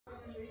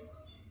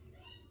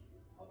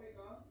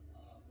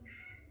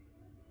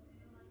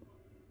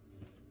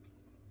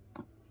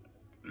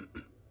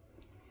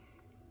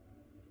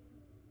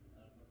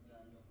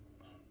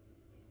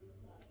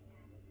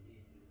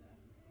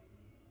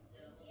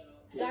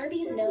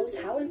Arby's knows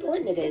how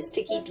important it is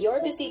to keep your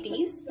busy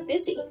bees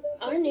busy.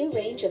 Our new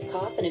range of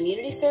cough and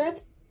immunity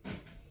syrups.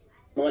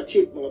 Mga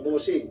chip, mga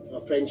bossing,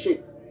 mga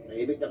friendship,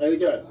 naibig na kayo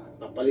dyan.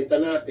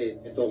 Papalitan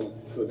natin itong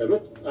through the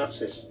root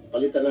access.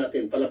 Palitan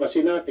natin,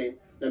 palabasin natin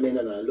na may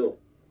nanalo.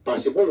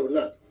 Possible or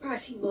not?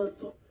 Possible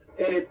po.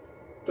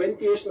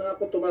 20 years na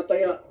ako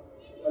tumataya.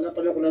 Wala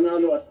pa rin ako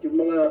nanalo at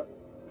yung mga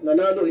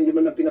nanalo, hindi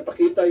man na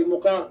pinapakita yung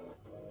mukha.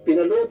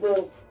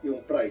 Pinalubo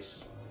yung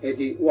price.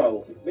 Di,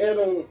 wow,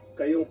 merong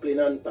kayong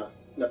plinanta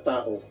na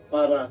tao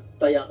para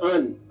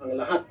tayaan ang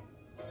lahat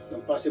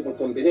ng possible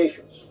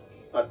combinations.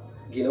 At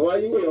ginawa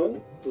nyo yun,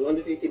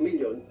 280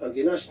 million ang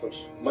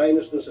ginastos.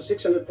 Minus dun sa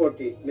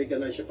 640, may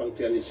ganansya pang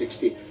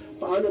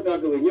 360. Paano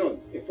gagawin yun?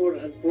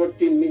 414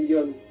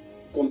 million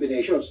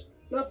combinations.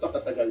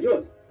 Napakatagal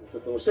yun.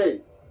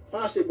 Tutusin.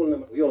 Possible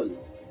naman yun.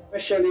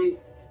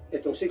 Especially,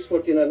 itong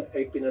 649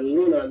 ay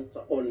pinalunan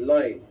sa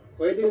online.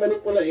 Pwede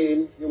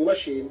manipulahin yung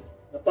machine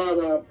na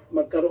para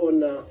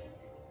magkaroon na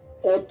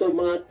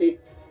automatic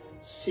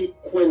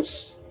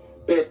sequence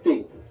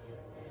betting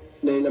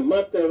na in a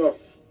matter of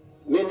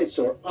minutes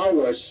or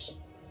hours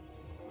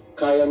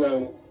kaya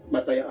nang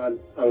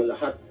matayaan ang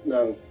lahat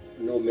ng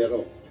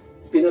numero.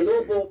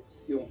 Pinalubo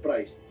yung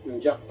price, yung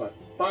jackpot,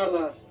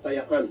 para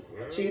tayaan.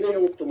 Sino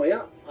yung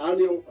tumaya?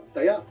 Ano yung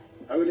pagtaya?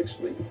 I will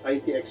explain.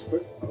 IT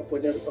expert. Ako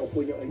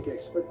po yung IT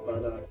expert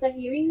para... Sa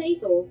hearing na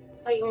ito,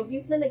 ay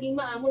obvious na naging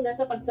maamo na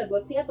sa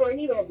pagsagot si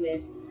Attorney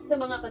Robles sa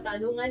mga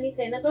katanungan ni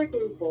Senator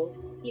Tulfo,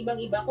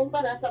 ibang-iba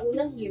kumpara sa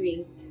unang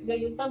hearing.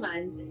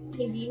 Gayunpaman,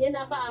 hindi niya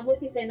napaamo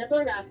si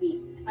Senator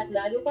Raffy, at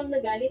lalo pang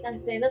nagalit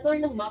ang Senator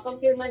nang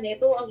makumpirma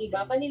neto ang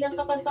iba pa nilang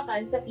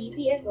kapalpakan sa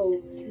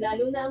PCSO,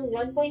 lalo na ang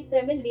 1.7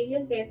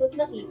 billion pesos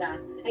na kita,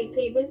 ay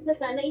savings na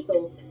sana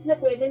ito, na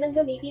pwede nang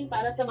gamitin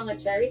para sa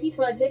mga charity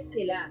projects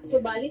nila.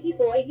 Subalit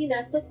ito ay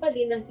ginastos pa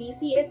din ng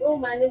PCSO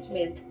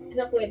management,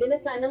 na pwede na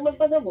sanang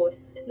magpagamot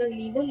ng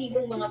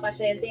libo-libong mga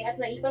pasyente at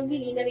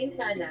naipambili na rin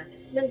sana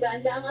ng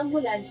daan-daang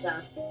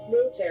ambulansya,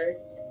 wheelchairs,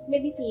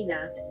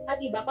 medisina,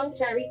 at iba pang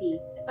charity,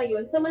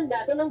 ayon sa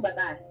mandato ng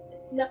batas.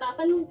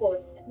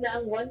 Nakakalungkot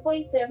na ang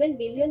 1.7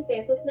 billion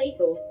pesos na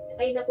ito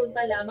ay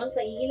napunta lamang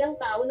sa iilang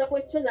tao na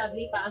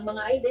questionable pa ang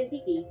mga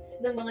identity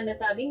ng mga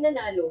nasabing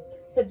nanalo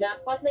sa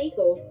jackpot na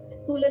ito,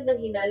 tulad ng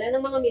hinala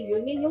ng mga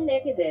milyon-milyong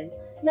netizens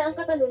na ang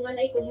katanungan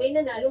ay kung may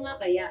nanalo nga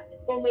kaya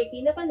o may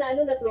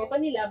pinapanalo na tropa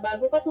nila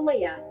bago pa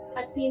tumaya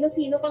at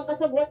sino-sino pang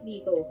kasabwat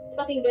dito.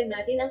 Pakinggan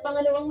natin ang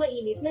pangalawang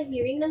mainit na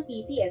hearing ng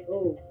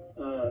PCSO.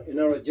 In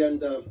our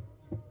agenda,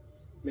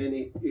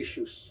 many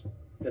issues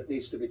that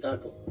needs to be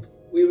tackled.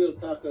 We will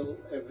tackle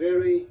a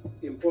very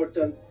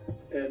important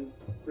and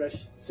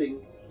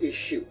pressing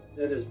issue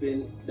that has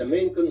been the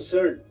main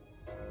concern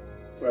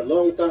for a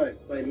long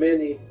time by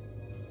many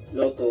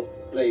Lotto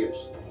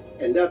players.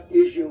 And that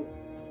issue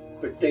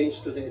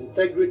pertains to the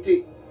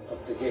integrity of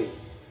the game.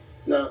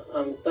 Na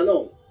ang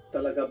tanong,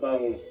 talaga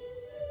bang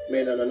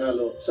may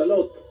nananalo sa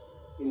Lotto?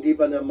 Hindi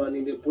ba naman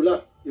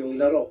inipula yung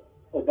laro?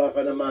 O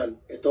baka naman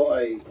ito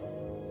ay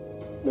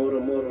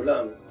muro-muro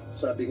lang,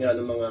 sabi nga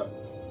ng mga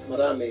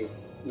marami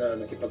na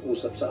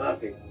nakipag-usap sa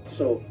akin.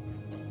 So,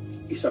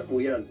 isa po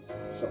yan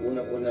sa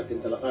unang-una natin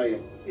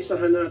talakayin.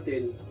 Isahan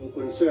natin ang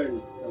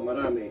concern ng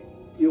marami,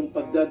 yung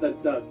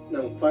pagdadagdag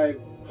ng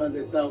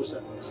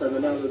 500,000 sa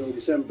nanalo noong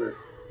December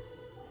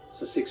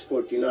sa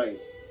 649.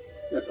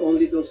 Not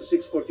only doon sa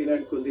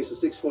 649, kundi sa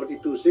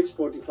 642,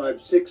 645,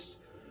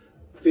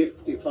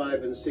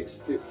 655, and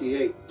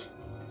 658.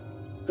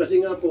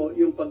 Kasi nga po,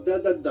 yung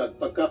pagdadagdag,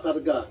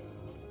 pagkakarga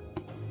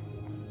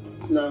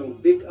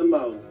ng big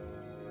amount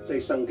sa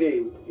isang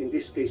game, in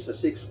this case sa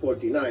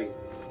 649,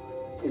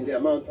 in the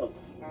amount of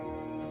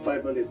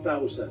 500,000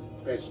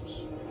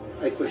 pesos,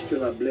 ay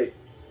questionable.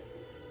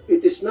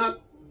 It is not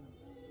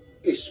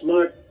a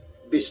smart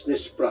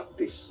business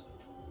practice.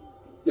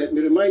 Let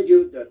me remind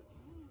you that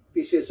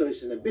PCSO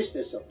is in a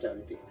business of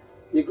charity.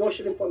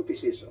 Negosyo rin po ang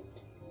PCSO.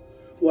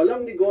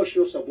 Walang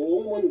negosyo sa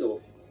buong mundo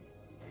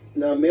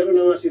na meron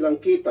na nga silang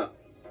kita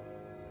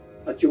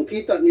at yung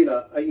kita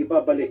nila ay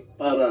ibabalik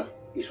para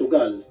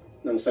isugal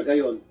ng sa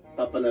gayon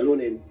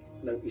papanalunin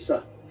ng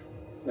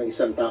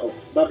isang tao.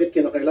 Bakit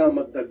kinakailangan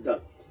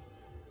magdagdag?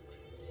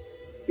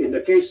 In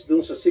the case dun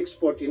sa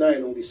 649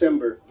 ng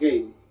December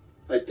game,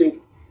 I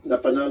think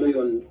napanalo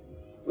yon,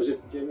 was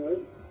it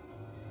January?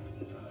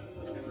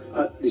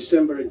 At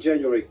December and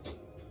January,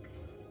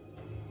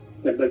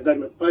 nagdagdag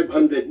ng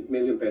 500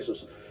 million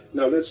pesos.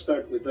 Now, let's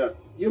start with that.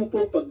 Yung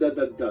po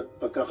pagdadagdag,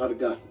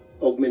 pagkakarga,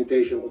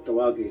 augmentation o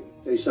tawagin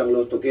sa isang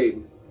Lotto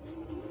game,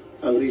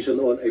 ang reason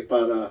noon ay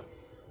para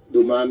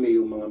dumami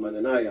yung mga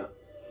mananaya.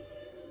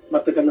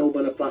 Matagal na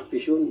ba na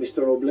practice yun,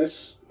 Mr.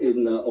 Robles?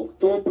 In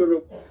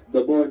October,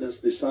 the board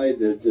has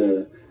decided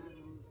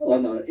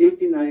on our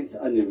 89th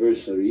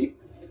anniversary,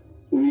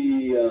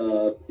 we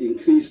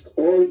increased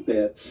all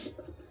bets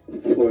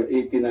for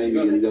 89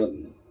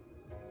 million.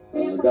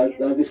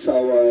 That is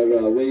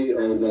our way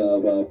of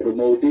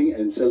promoting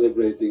and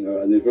celebrating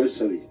our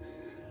anniversary.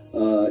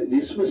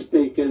 This was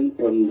taken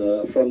from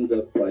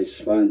the prize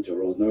fund,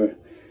 Your Honor.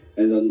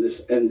 and on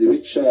this, and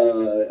which,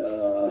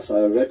 as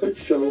our records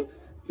show,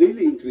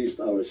 really increased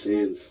our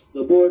sales.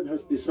 The board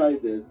has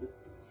decided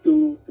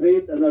to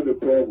create another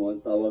promo.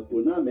 Ang tawag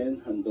po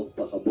namin, Handog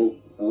Pakabog.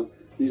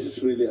 This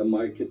is really a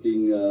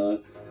marketing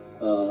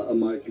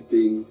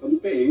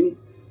campaign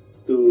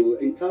to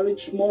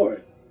encourage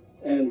more,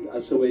 and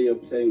as a way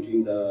of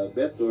thanking the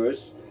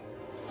bettors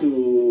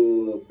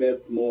to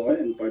bet more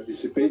and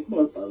participate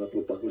more para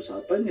po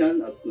pag-usapan yan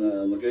at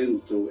magayon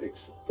to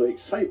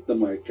excite the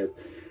market.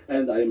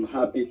 And I'm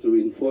happy to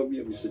inform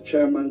you, Mr.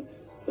 Chairman,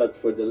 that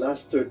for the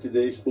last 30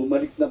 days,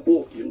 bumalik na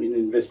po yung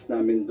in-invest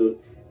namin doon,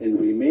 and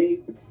we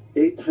made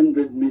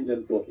 800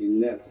 million po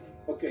in net.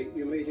 Okay,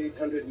 you made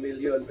 800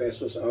 million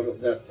pesos out of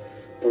that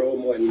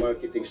promo and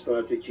marketing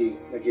strategy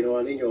na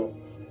ginawa ninyo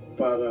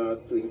para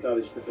to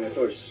encourage the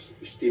bettors,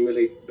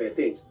 stimulate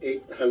betting.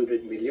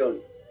 800 million.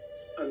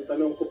 Ang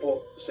tanong ko po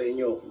sa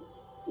inyo,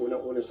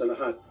 unang-una sa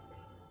lahat,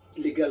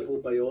 legal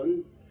ho ba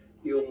yun?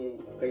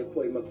 Yung kayo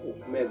po ay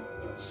mag-augment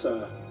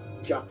sa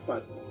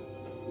jackpot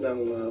ng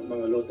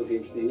mga lotto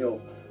games ninyo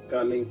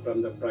coming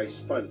from the prize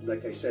fund.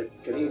 Like I said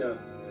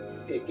kanina,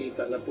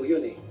 kita na po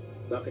yun eh.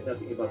 Bakit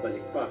natin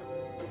ibabalik pa?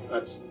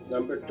 At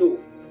number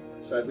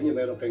 2, sabi niyo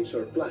meron kayong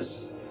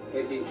surplus.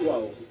 Eh di,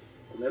 wow,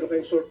 kung meron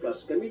kayong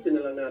surplus, gamitin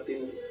na lang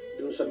natin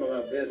dun sa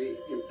mga very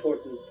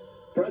important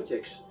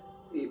projects.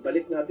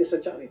 Ibalik natin sa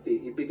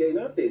charity, ibigay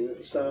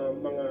natin sa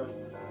mga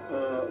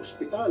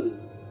ospital,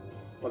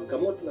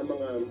 paggamot ng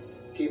mga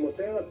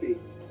chemotherapy,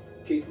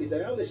 kidney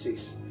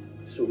dialysis,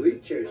 so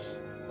wheelchairs,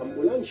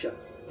 ambulansya.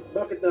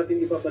 Bakit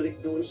natin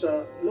ibabalik doon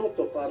sa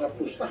Lotto para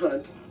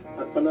pustahan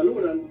at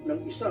panalunan ng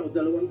isa o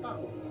dalawang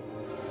tao?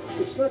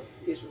 It's not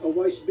a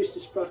wise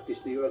business practice.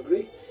 Do you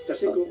agree?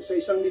 Kasi kung sa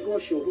isang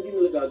negosyo, hindi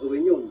nila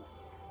gagawin yun.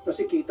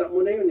 Kasi kita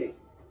mo na yun eh.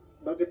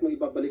 Bakit mo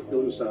ibabalik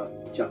doon sa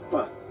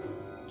jackpot?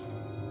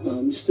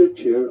 Mr.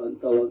 Chair, ang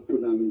tawag po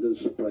namin doon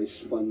sa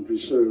prize fund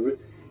reserve,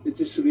 it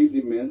is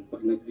really meant,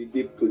 pag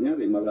nagdidip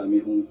kunyari,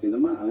 marami hong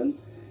tinamaan,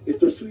 it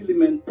was really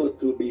meant po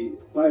to be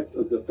part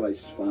of the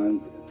prize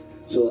fund.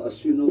 So as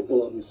you know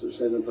po, Mr.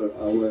 Senator,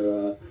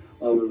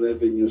 our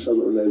revenues are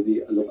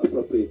already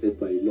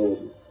appropriated by law.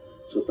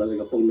 So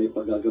talaga pong may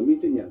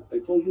paggagamitin yan.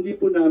 Ay kung hindi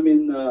po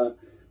namin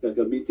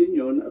gagamitin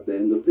yon at the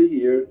end of the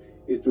year,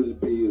 it will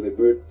be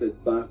reverted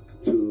back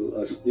to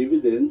as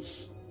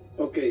dividends.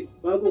 Okay,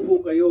 bago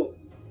po kayo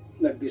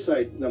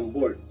nag-decide ng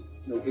board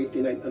ng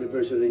 89th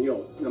anniversary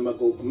nyo na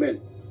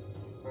mag-augment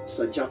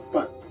sa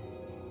jackpot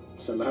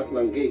sa lahat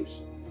ng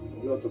games,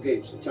 Lotto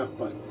games,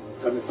 jackpot,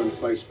 coming from the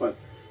prize fund,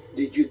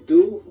 did you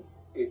do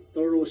a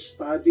thorough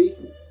study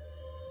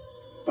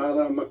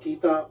para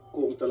makita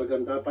kung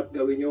talagang dapat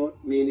gawin nyo,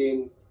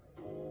 meaning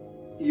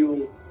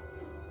yung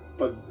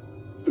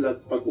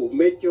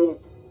pag-augment nyo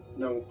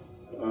ng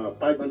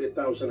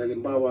 500,000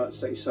 halimbawa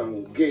sa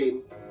isang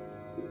game,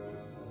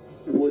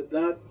 would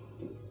that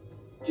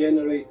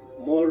generate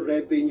more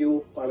revenue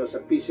para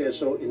sa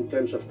PCSO in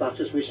terms of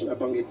taxes, which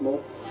nabanggit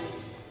mo?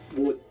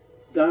 Would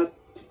that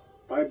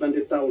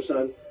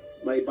 500,000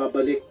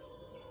 maibabalik,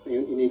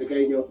 yung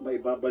inilagay nyo,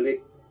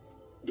 maibabalik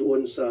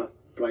doon sa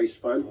prize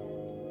fund?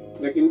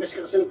 Nag-invest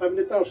ka kasi ng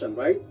 500,000,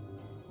 right?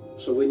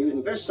 So when you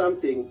invest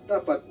something,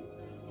 dapat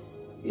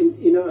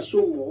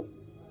ina-assume mo,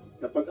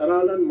 na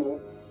pag-aralan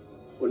mo,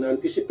 o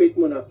na-anticipate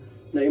mo na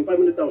yung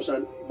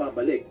 500,000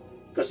 babalik.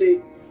 Kasi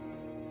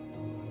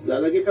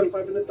lalagay ka ng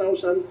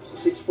 500,000 sa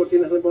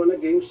 614 na halimbawa na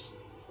games,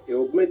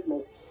 i-augment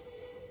mo,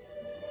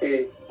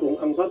 eh kung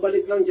ang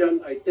babalik lang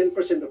dyan ay 10%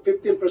 o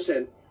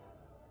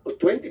 15% o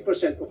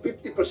 20% o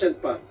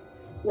 50% pa,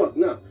 wag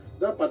na.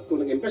 Dapat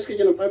kung nag-invest ka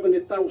dyan ng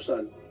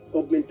 500,000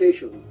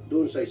 augmentation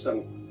doon sa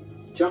isang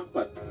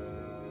jackpot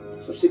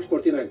sa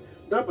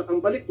 649, dapat ang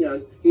balik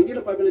niyan hindi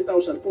lang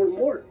 500,000 or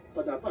more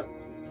pa dapat.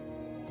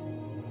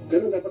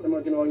 Ganun dapat ang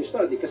mga ginawa yung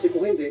study, kasi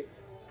kung hindi,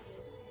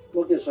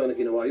 wag niya sana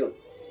ginawa yun.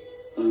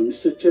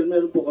 Mr. Chair,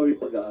 meron po kami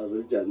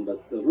pag-aaral dyan,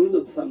 but the rule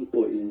of thumb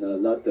po in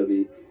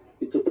lottery,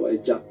 ito po ay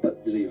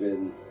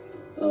jackpot-driven.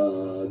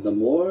 The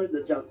more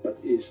the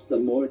jackpot is, the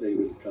more they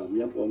will come.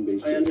 Yan po ang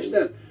basic. I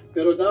understand.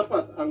 Pero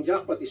dapat ang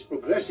jackpot is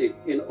progressive.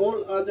 In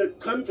all other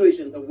countries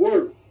in the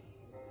world,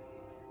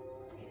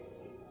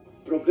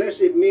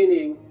 progressive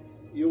meaning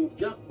yung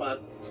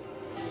jackpot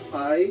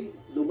ay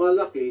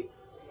lumalaki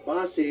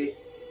base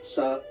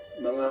sa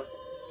mga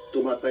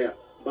tumataya,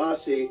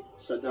 base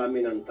sa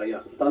dami ng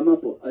taya. Tama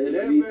po. I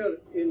agree. Never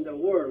in the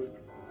world,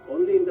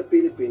 only in the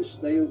Philippines,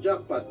 na yung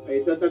jackpot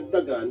ay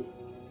dadagdagan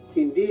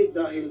hindi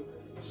dahil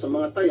sa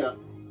mga taya,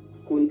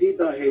 kundi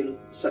dahil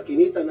sa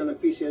kinita na ng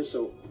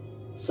PCSO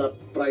sa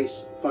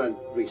prize fund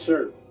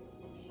reserve.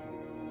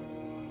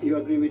 You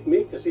agree with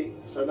me? Kasi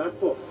sa lahat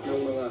po ng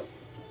mga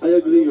I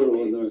agree, Your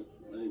Honor.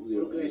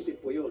 progressive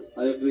po yun.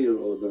 I agree, Your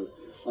Honor.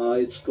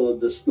 It's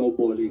called the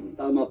snowballing.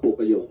 Tama po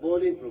kayo.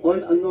 Snowballing, On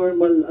a progressive.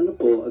 normal,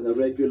 on a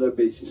regular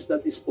basis,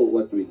 that is po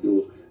what we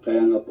do.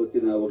 Kaya nga po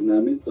tinawag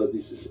namin to,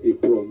 this is a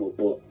promo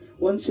po.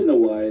 Once in a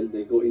while,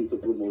 they go into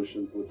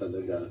promotion po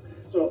talaga.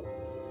 So,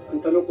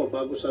 ang tanong ko,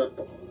 bago sa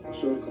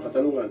sunod ko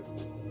katanungan,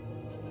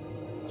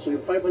 So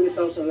yung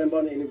 500,000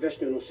 halimbawa na in-invest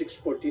nyo nung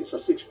 614,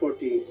 sa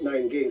 649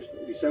 games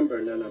noong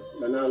December na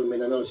may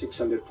nanalo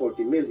 640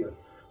 million.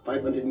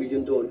 500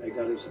 million doon ay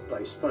galing sa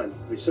prize fund,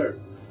 reserve.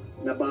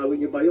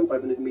 Nabawi nyo ba yung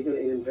 500 million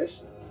na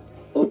in-invest?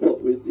 Opo,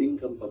 with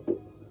income pa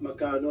po.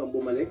 Magkano ang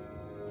bumalik?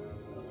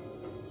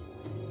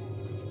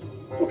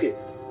 Okay,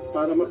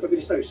 para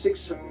mapabilis tayo,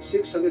 640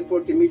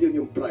 million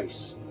yung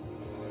price.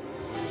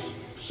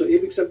 So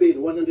ibig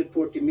sabihin, 140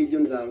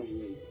 million lang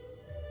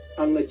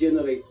ang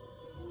na-generate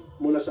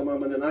mula sa mga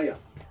mananaya.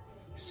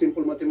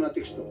 Simple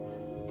mathematics to.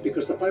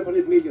 Because the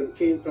 500 million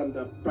came from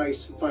the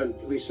prize fund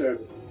reserve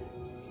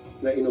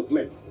na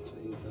in-augment.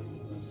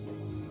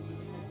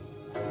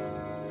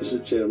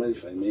 Mr. Chairman,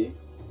 if I may,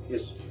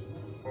 Yes.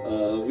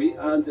 we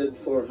added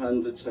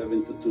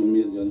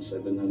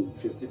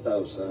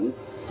 472,750,000.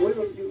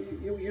 Well,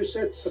 you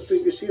said sa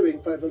previous hearing,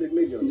 500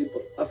 million. Hindi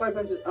po.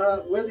 500,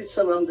 well, it's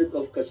rounded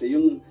off kasi.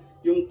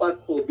 Yung pot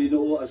po,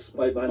 binuo as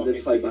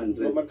 500,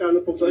 500. So,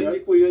 magkano po So,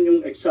 hindi po yun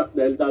yung exact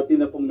dahil dati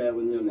na pong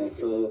meron yun eh.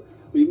 So,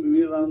 we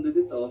rounded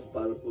it off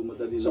para po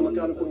madali So, naman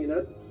magkano ito. pong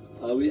inad?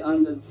 We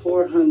added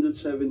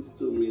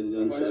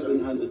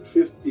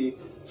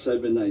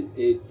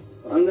 472,750,798.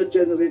 Ang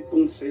na-generate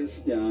pong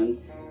sales niyan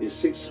is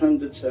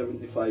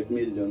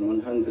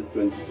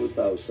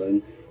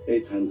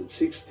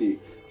 675,122,860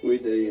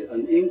 with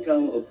an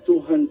income of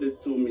 202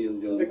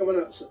 million. Teka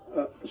muna,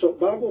 so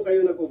bago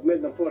kayo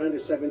nag-augment ng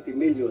 470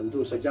 million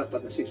doon sa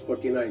jackpot na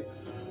 649,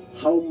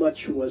 how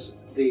much was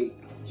the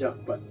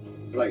jackpot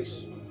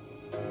price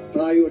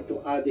prior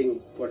to adding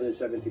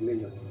 470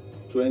 million?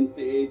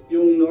 28,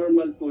 yung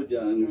normal po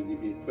dyan will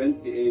be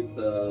 28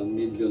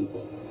 million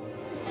po.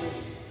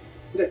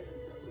 Hindi,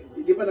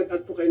 di ba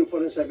nag-add po kayo ng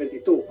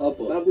 472?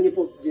 Opo. Bago niyo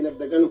po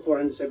dinagdagan ng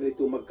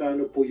 472,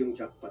 magkano po yung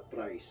jackpot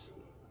price?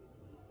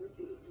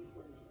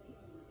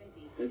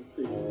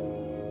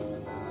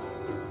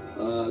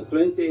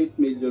 28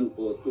 million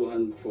po,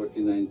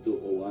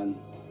 249,201.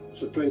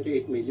 So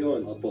 28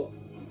 million. Opo.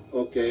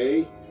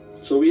 Okay.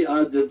 So we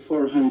added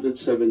 472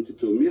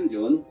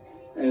 million,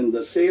 and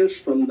the sales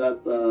from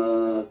that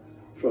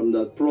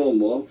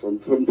promo,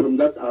 from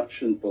that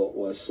action po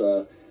was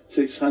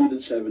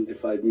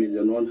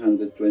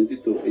 675,122,860,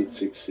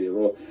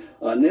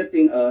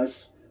 netting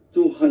us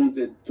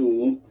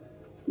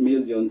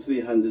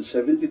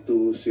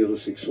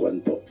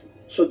 202,372,061 po.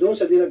 So doon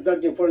sa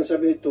dinagdag yung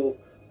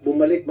 472,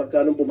 bumalik,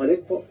 magkano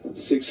bumalik po?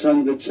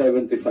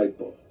 675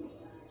 po.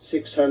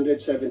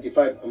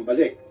 675 ang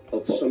balik.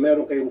 Opo. So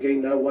meron kayong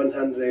gain na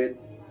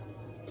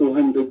 100.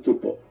 202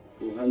 po.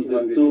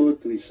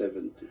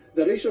 202,370.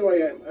 The reason why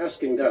I'm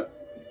asking that,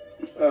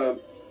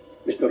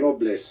 Mr.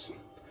 Robles,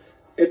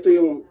 ito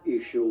yung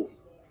issue.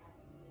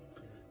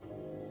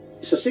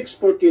 Sa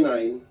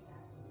 649,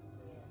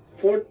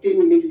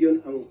 14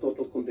 million ang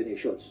total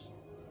combinations.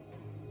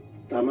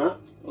 Tama?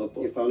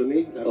 Opo. You follow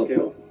me? Opo. Okay.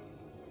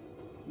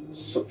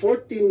 So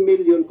 14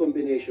 million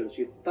combinations,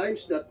 you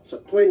times that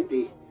sa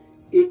 20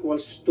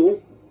 equals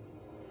to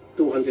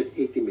 280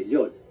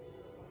 million.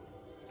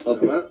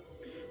 Opo. Tama?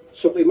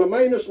 So kung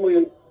ma-minus mo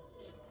yung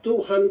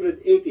 280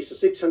 sa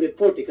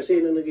 640 kasi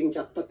yun ang naging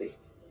jackpot eh.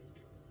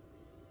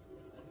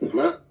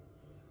 Tama?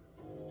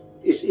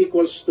 Is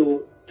equals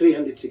to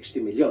 360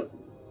 million.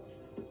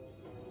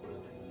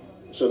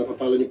 So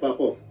napapalo niyo pa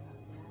ako.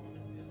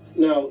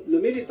 Now,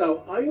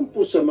 lumilitaw, ayon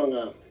po sa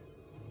mga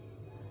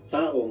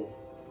taong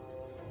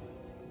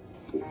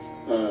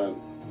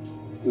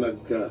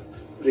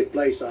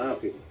nag-reply sa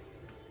akin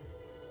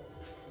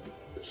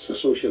sa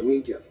social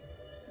media,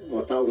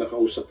 mga taong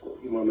nakausap ko,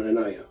 yung mga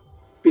mananaya,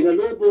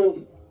 pinalobo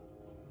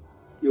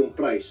yung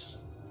price,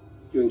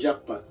 yung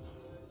jackpot,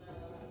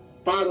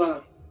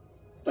 para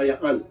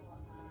tayaan.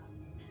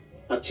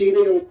 At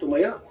sino yung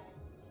tumaya?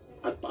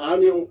 At paano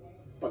yung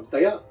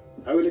pagtaya?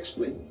 I will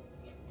explain.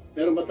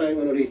 Meron ba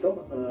tayong ano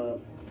rito?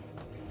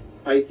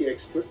 IT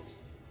expert?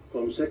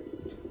 Comsec?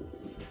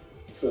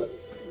 So,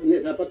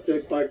 dapat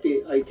third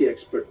party IT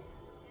expert.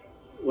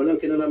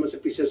 Walang kinalaman sa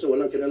PCSO,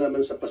 walang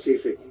kinalaman sa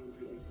Pacific.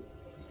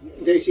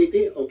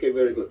 JCT? Okay,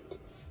 very good.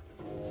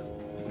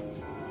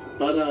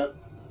 Para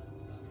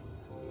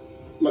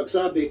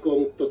magsabi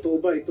kung totoo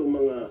ba itong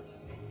mga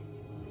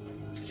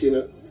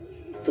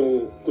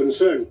itong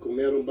concern, kung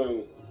meron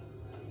bang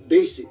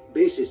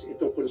basis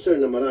itong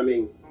concern na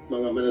maraming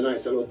mga mananaya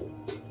sa Lotto.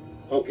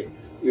 Okay,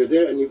 you're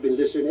there and you've been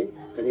listening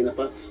kanina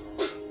pa.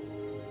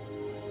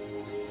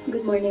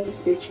 Good morning,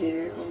 Mr.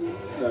 Chair.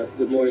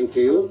 Good morning to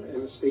you.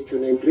 And state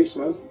your name, please,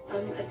 ma'am.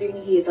 I'm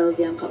Attorney Hazel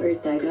Bianca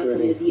Ortega from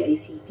the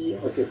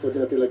DICT. Okay,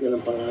 pwede natin lagyan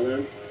ng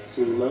pangalan.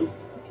 Si ma'am.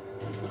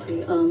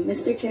 Okay,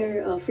 Mr.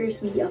 Chair,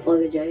 first we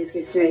apologize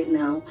because right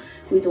now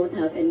we don't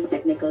have any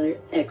technical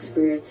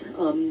experts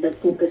that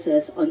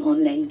focuses on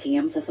online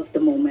games as of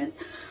the moment.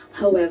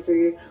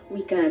 However,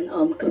 we can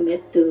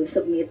commit to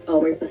submit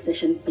our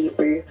position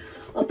paper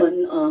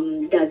upon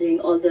gathering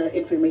all the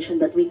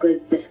information that we could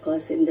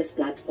discuss in this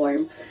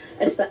platform,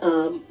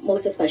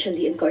 most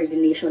especially in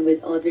coordination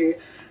with other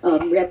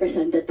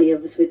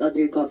representatives with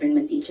other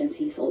government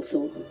agencies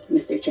also.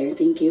 Mr. Chair,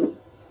 thank you.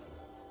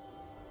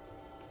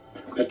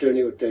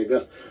 Attorney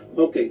Ortega.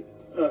 Okay,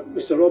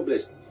 Mr.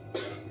 Robles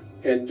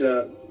and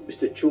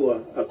Mr.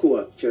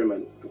 Acua,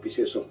 Chairman ng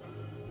PCSO.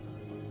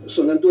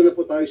 So, nandun na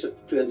po tayo sa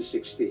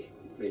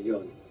 260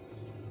 million.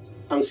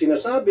 Ang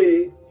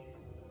sinasabi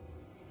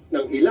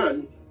ng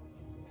ilan,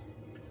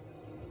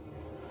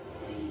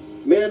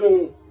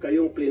 merong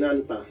kayong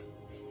plinanta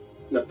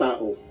na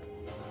tao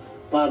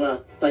para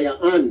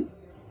tayaan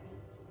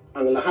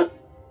ang lahat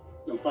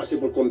ng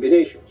possible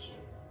combinations.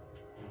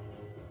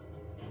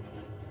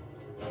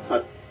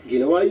 At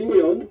ginawa yun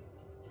yun,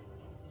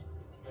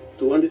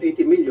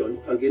 280 million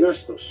ang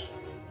ginastos.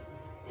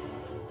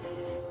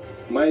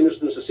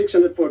 Minus dun sa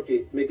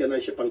 640, may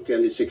ganansya pang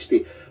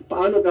 360.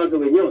 Paano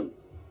gagawin yon?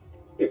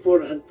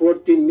 14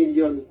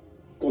 million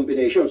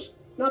combinations.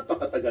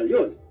 Napakatagal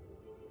yon.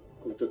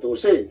 Kung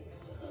tutusin.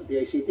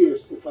 DICT, you're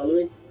still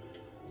following?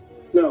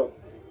 Now,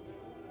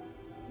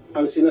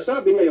 ang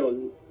sinasabi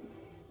ngayon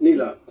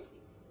nila,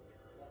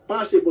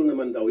 possible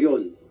naman daw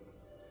yon.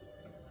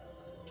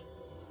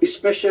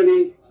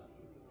 Especially,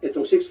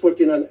 itong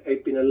 649 ay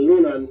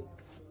pinalunan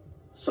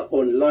sa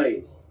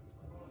online.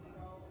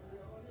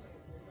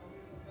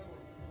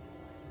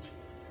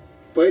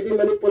 Pwede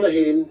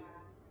manipulahin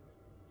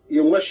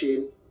yung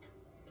machine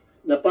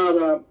na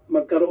para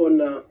magkaroon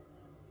na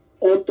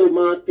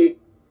automatic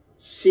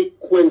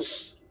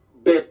sequence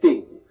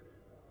betting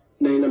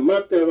na in a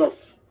matter of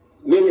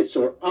minutes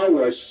or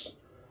hours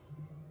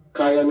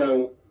kaya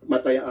nang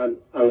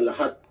matayaan ang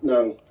lahat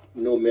ng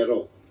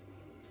numero.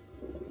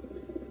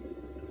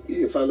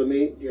 You follow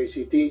me,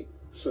 DICT?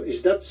 So is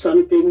that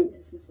something,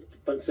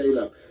 pagsay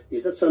lang,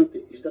 is that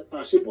something, is that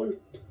possible?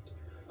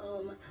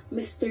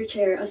 Mr.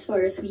 Chair, as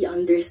far as we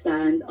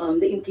understand,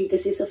 the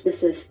intricacies of the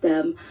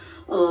system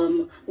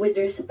with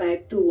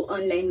respect to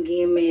online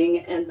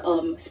gaming and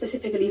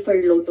specifically for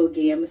Lotto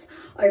games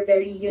are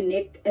very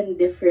unique and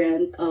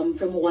different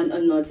from one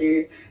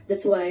another.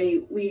 That's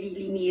why we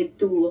really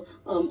need to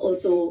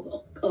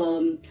also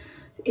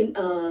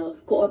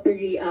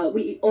cooperate.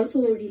 We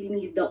also really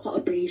need the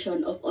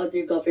cooperation of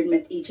other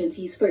government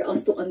agencies for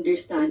us to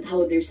understand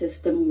how their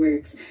system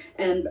works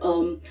and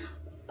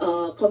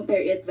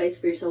compare it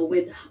vice versa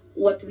with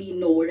what we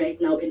know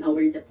right now in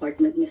our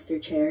department, Mr.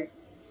 Chair.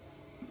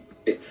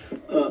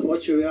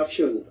 What's your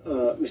reaction,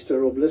 Mr.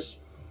 Robles?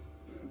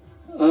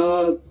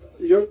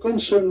 Your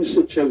concern,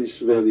 Mr. Chair, is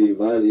very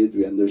valid.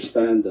 We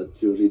understand that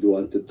you really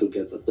wanted to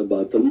get at the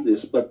bottom of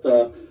this. But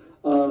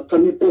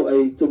kami po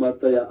ay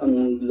tumataya.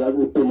 Ang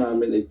laro po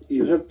namin ay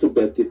you have to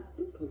bet it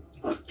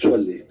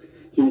actually.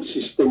 Yung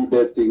system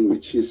betting,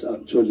 which is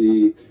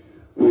actually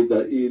with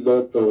the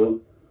Lotto,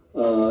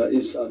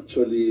 is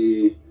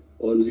actually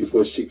only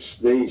for 6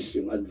 days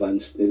yung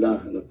advance nila.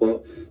 Ano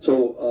po?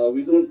 So,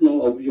 we don't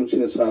know of yung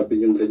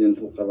sinasabi yung ganyan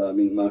po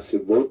karaming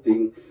massive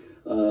voting.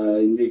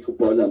 Hindi ko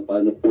po alam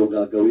paano po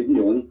gagawin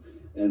yon.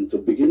 And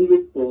to begin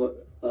with po,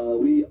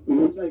 we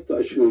would like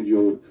to assure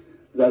you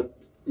that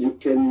you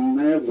can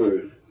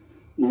never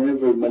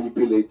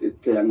manipulate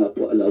it. Kaya nga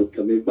po allowed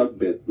kami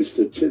mag-bet,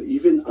 Mr. Chair.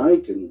 Even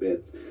I can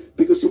bet.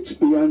 Because it's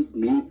beyond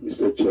me,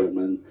 Mr.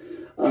 Chairman.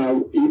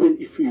 Even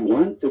if we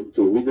wanted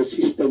to, with the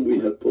system we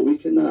have po, we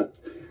cannot.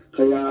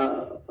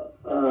 Kaya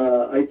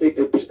I take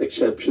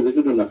exception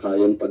na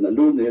kayang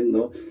panalunin,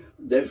 no?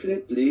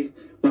 Definitely,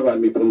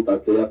 marami pong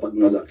tataya pag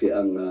malaki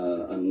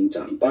ang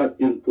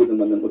jackpot. Yun po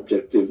naman ang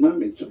objective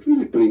namin. So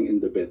really bring in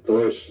the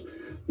bettors,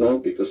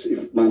 no? Because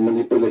if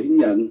mamanipulahin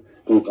yan,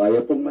 kung kaya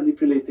pong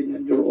manipulatin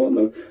yan, Your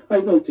Honor, I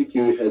don't think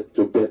you had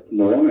to bet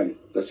more.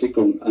 Kasi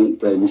kung ang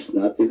premise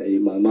natin ay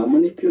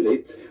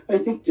mamanipulate,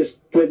 I think just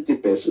 20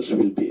 pesos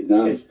will be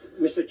enough.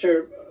 Mr.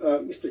 Chair,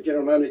 Mr.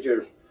 General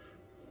Manager,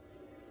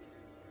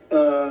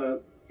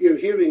 you're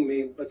hearing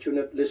me, but you're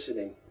not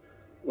listening.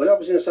 Wala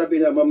ko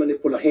sinasabi na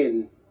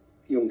mamanipulahin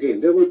yung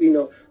game.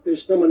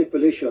 There's no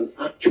manipulation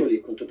actually,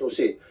 kung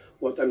tutusin.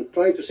 What I'm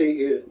trying to say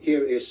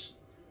here is,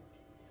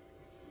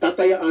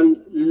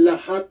 tatayaan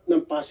lahat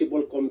ng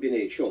possible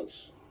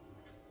combinations.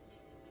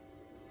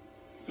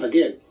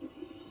 Again,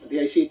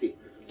 DICT,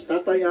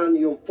 tatayaan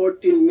yung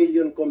 14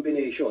 million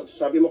combinations.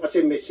 Sabi mo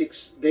kasi may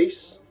 6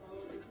 days?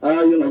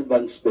 Yung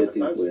advance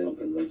betting po yan.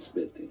 Okay. Advance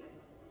betting.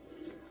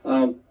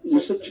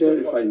 Mr.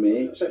 Chair, if I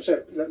may.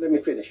 Sir, let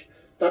me finish.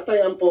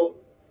 Tatayaan po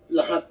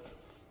lahat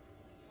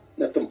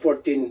na itong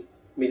 14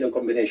 million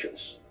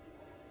combinations.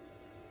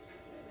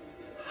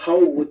 How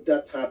would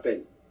that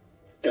happen?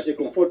 Kasi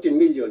kung 14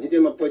 million, hindi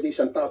naman pwede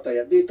isang tao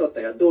taya dito,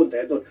 taya doon,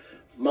 taya doon.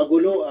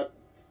 Magulo at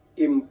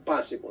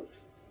impossible.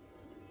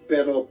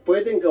 Pero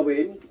pwedeng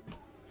gawin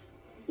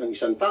ng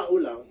isang tao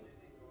lang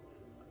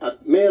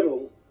at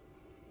merong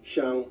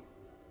siyang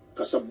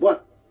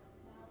kasabwat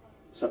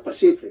sa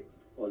Pacific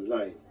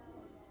online.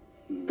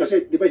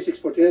 Kasi, di ba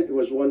 649, it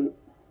was one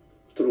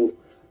through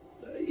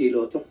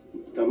Lotto?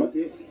 Tama?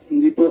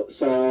 Hindi po,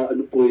 sa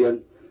ano po yan,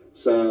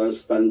 sa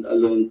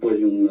stand-alone po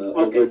yung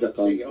Okay,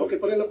 over-the-counter. sige. Okay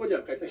pa rin ako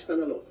dyan, kahit na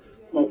stand-alone.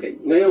 Okay,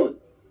 ngayon,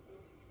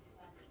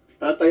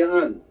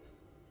 tatayaan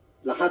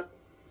lahat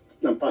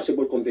ng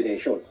possible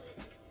combination.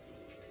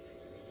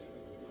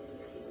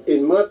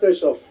 In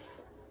matters of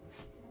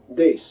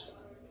days,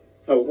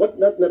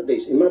 not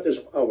days, in matters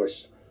of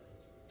hours,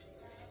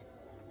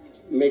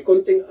 may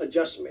konting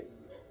adjustment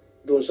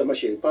doon sa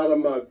machine para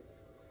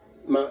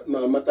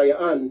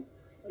mamatayaan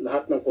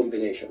lahat ng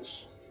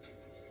combinations.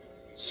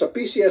 Sa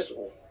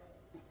PCSO,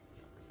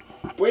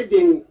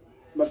 pwedeng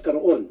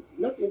magkaroon,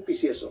 not in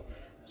PCSO,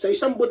 sa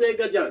isang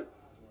bodega dyan,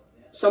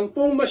 10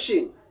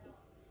 machine,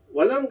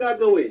 walang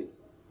gagawin,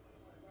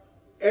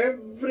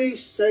 every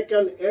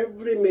second,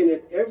 every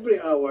minute,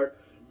 every hour,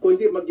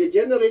 kundi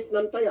mag-generate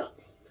ng taya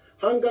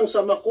hanggang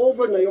sa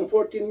makover na yung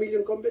 14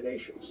 million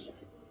combinations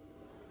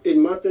in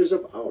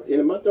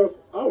a matter of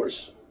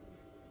hours.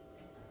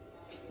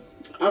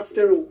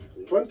 After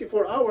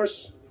 24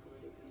 hours,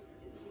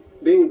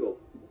 bingo,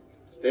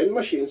 10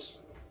 machines,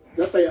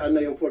 natayaan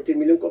na yung 14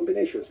 million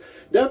combinations.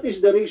 That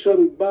is the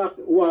reason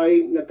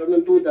why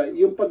nagkaroon ng duda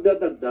yung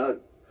pagdadagdag.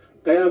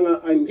 Kaya nga,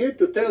 I'm here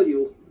to tell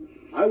you,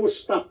 I will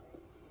stop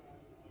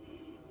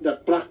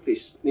that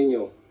practice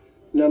ninyo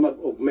na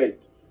mag-augment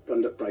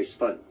from the prize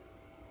fund.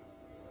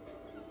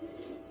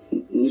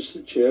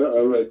 Mr. Chair,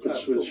 I would like to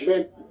switch.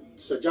 Augment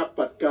sa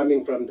jackpot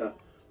coming from the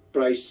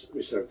prize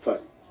reserve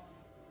fund.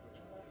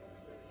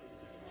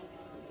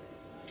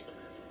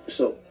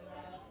 So,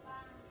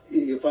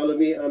 you follow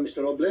me,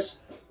 Mr.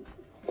 Robles?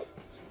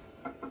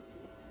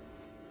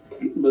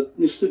 But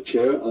Mr.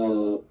 Chair,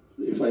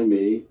 if I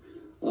may,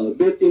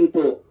 betting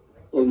po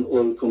on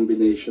all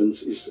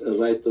combinations is a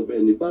right of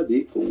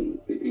anybody. Kung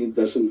it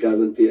doesn't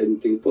guarantee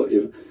anything po.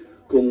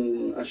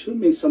 Kung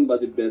assuming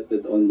somebody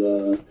betted on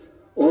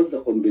all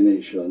the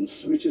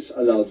combinations, which is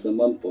allowed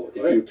naman po,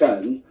 if you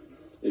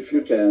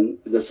can,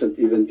 it doesn't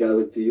even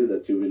guarantee you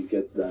that you will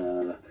get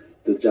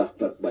the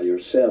jackpot by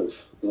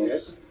yourself. No?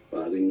 Yes.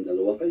 Paring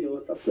 2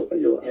 kayo, 3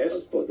 kayo,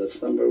 Yes. 4 po. That's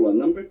number 1.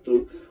 Number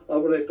 2,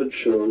 our record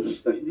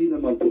shows na hindi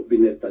naman po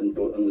binetan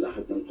po ang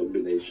lahat ng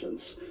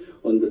combinations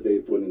on the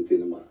day po ng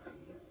tinamaan.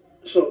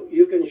 So,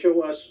 you can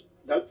show us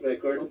that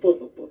record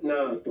Opo.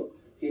 na Opo.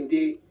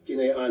 hindi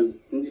tinayaan.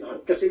 Hindi.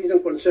 Kasi yun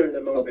ang concern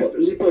ng mga Opo.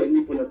 bettors.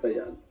 Hindi po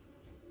natayaan.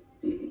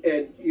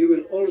 And you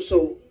will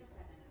also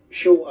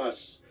show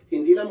us,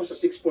 hindi lamang sa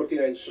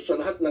 649, so sa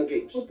lahat ng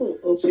games. Opo.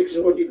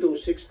 642,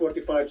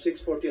 645,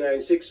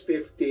 649,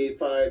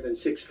 655, and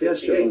 658. Yes,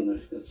 Your Honor.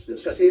 Yes.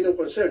 Kasi yun ang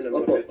concern ng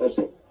mga Opo. bettors.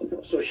 Opo.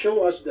 So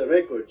show us the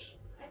records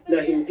na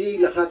hindi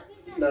lahat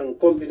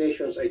ng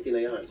combinations ay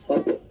tinayaan.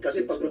 Opo.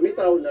 Kasi pag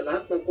lumitaw na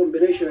lahat ng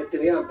combination ay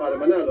tinayaan para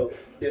manalo,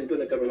 then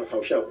doon nagkaroon ng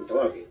house show kung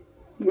tawagin.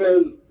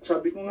 Well,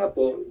 sabi ko nga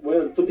po,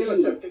 Hindi lang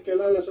sir,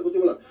 kailangan lang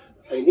sagutin mo lang.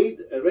 I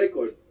need a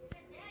record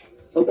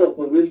Opo,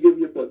 we'll give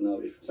you po now.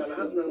 sa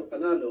lahat ng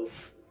panalo,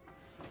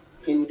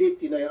 hindi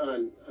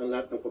tinayaan ang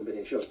lahat ng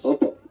combinations.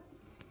 Opo.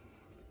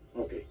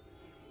 Okay.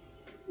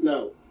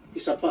 Now,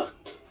 isa pa,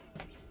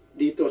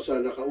 dito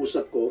sa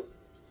nakausap ko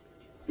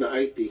na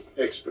IT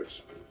experts.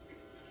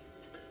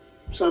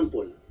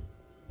 Sample,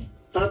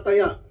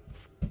 tataya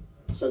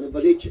sa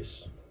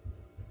Novaliches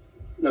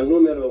ng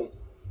numerong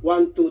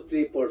 1,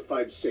 2, 3, 4,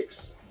 5,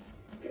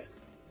 6. Okay.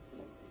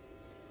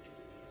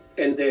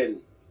 And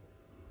then,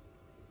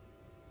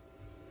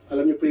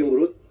 alam niyo po yung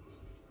root,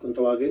 kung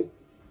tawagin?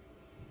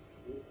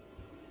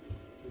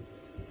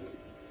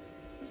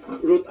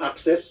 Root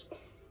access.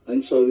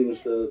 I'm sorry,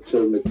 Mr.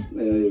 Chairman,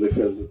 may I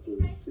refer you to...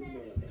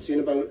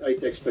 Sino bang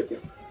IT expert niyo?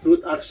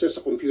 Root access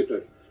sa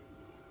computer.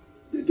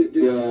 Do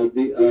you know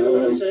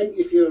what I'm saying?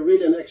 If you're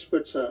really an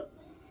expert sa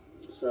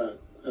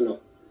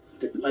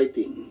IT,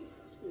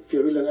 if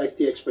you're really an IT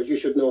expert, you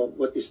should know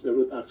what is the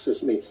root access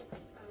means.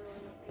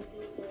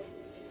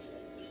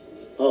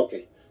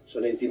 Okay. So,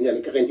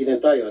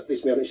 kakaintindihan tayo. At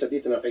least meron isa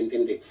dito na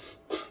nakaintindi.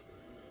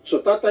 So,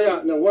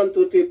 tataya ng 1,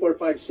 2, 3,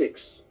 4, 5,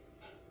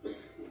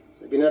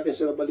 6. Sabihin natin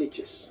sa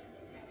Novaliches.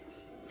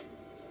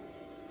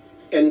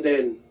 And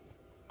then,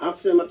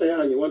 after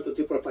matayaan yung 1,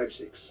 2, 3, 4, 5,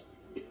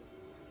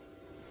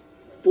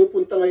 6,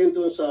 pupunta ngayon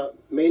doon sa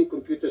main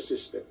computer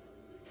system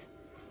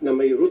na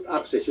may root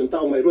access, yung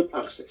taong may root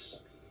access,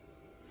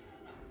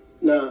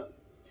 na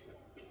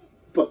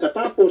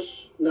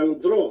pagkatapos ng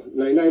draw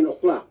na 9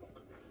 o'clock,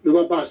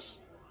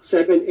 lumabas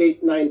 7,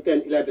 8, 9,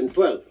 10, 11,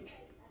 12.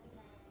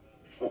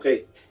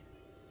 Okay.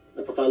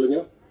 Napapalo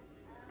nyo?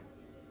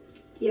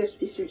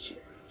 Yes, Mr. Chair.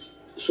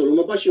 So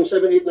lumabas yung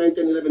 7, 8, 9,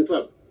 10, 11,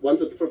 12. 1,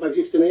 2, 3, 4,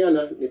 5, 6 na yan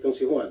ha, nitong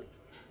si Juan.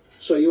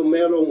 So yung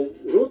merong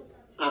root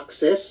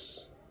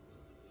access,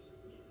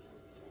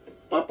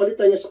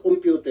 papalitan niya sa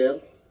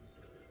computer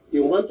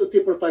yung 1, 2,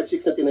 3, 4, 5,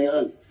 6 na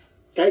tinayaan.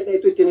 Kahit na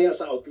ito'y tinayaan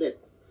sa outlet.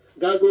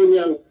 Gagawin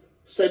niyang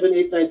 7,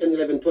 8, 9,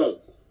 10, 11,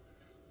 12.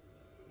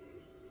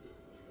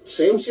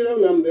 Same serial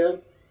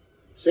number,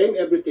 same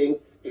everything,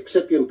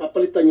 except yung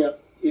papalitan niya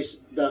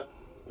is the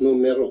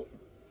numero.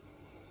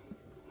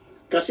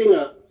 Kasi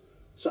nga,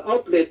 sa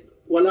outlet,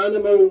 wala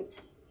namang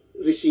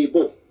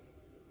resibo.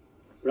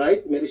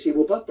 Right? May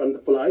resibo pa from the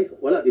Palagi?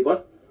 Wala, di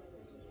ba?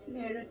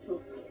 Meron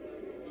po.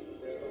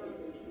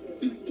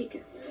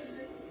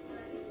 Tickets.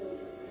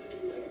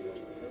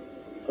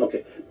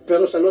 Okay.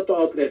 Pero sa Lotto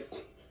outlet,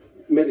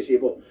 may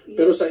resibo.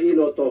 Pero sa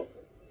e-Lotto,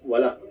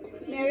 wala.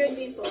 Meron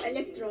din po.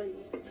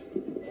 Electronic.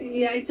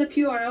 Yeah, it's a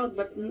QR out,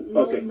 but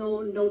no, Okay.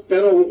 no.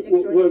 Pero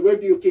electronic. where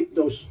do you keep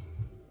those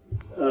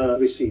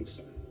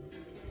receipts?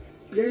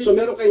 There's, So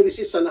meron kayong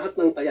receipts sa lahat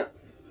ng taya?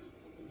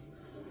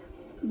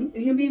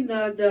 you mean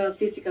the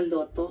physical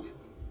Lotto?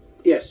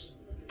 Yes.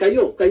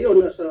 Kayo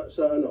na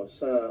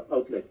sa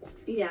outlet.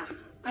 Yeah.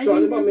 So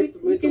alam mo, may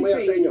we can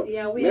tumaya sa trace. inyo.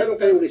 Yeah, we Meron have,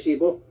 kayong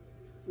resibo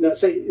na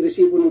sa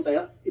resibo ng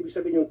taya, ibig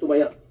sabihin yung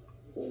tumaya.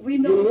 we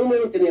Yung know.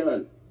 numero ng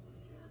tinayaan.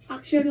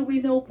 Actually,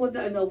 we know po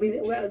the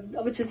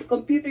which is the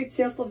computer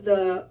itself of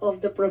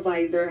the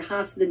provider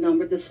has the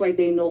number. That's why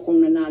they know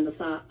kung nanalo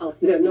sa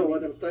outlet. Yeah, no,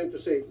 what I'm trying to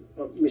say,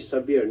 Ms.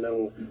 Javier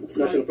ng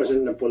National Sorry.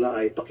 President ng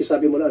Pulaay,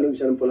 pakisabi mo na anong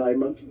isa ng Pulaay,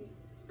 ma'am?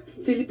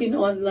 Philippine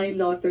Online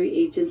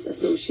Lottery Agents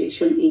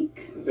Association,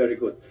 Inc. Very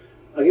good.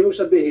 Ang ibig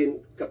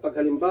sabihin, kapag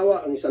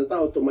halimbawa ang isang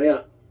tao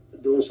tumaya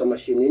doon sa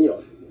machine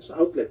ninyo, sa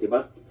outlet, di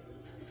ba?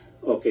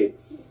 Okay,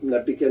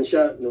 nabigyan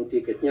siya ng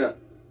ticket niya.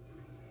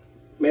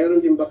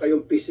 Meron din ba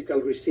kayong physical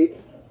receipt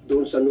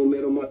doon sa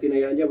numero mga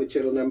tinayaan niya with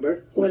serial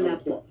number?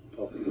 Wala po.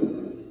 Okay.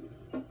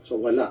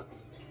 So wala.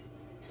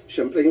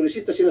 Siyempre, yung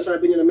receipt na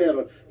sinasabi niya na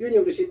meron, yun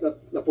yung receipt na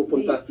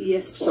napupunta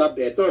Yes po. sa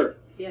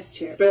debtor. Yes,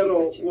 Chair.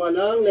 Pero Mr. Chair.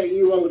 walang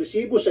naiiwang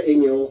resibo sa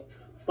inyo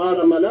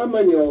para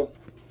malaman nyo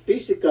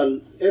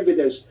physical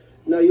evidence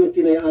na yung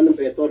tinayaan ng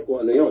debtor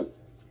kung ano yon.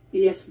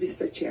 Yes,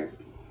 Mr. Chair.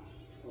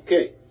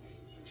 Okay.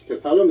 Still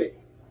follow me.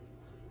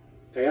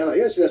 Kaya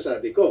yun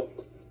sinasabi ko.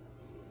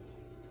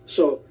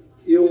 So,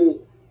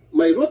 yung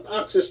may root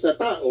access na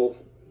tao,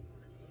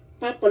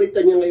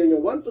 papalitan niya ngayon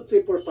yung 1, 2,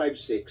 3, 4, 5,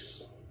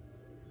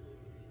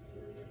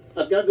 6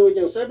 at gagawin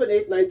niyang 7,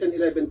 8, 9,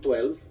 10, 11,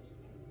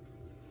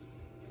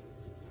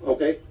 12.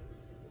 Okay?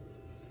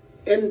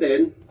 And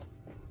then,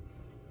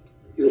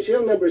 yung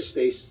serial number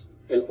stays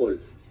and all.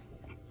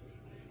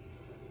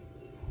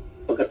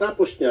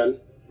 Pagkatapos niyan,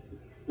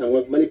 nang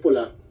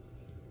magmanipula,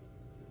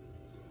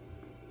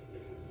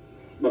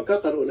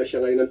 magkakaroon na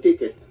siya ngayon ng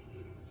ticket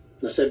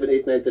na 7,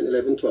 8, 9, 10,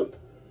 11, 12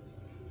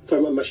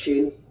 from a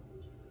machine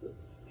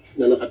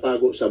na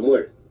nakatago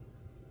somewhere.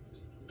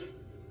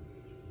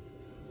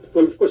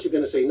 Well, of course, you're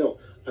gonna say no.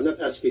 I'm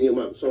not asking you,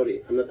 ma'am.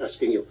 Sorry, I'm not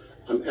asking you.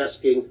 I'm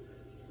asking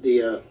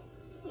the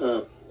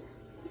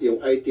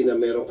yung IT na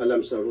merong alam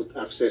sa root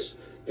access,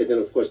 and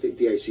then of course the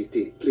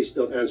DICT. Please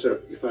don't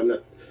answer if I'm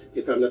not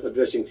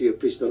addressing to you.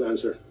 Please don't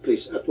answer,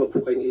 please. At wag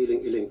po kayong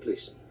iling-iling,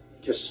 please.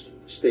 Just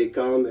stay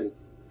calm and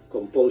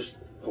composed.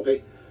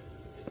 Okay,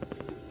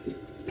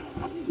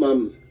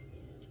 Ma'am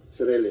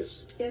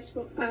Cereles. Yes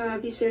po,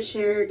 Mr.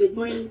 Chair, good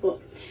morning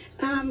po.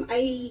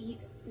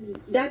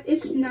 That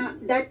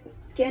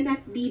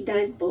cannot be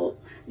done po,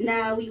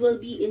 na we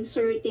will be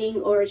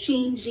inserting or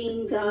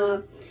changing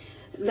the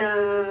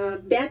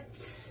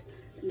bets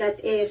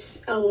that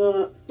is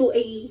to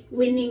a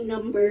winning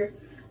number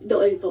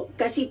doon po.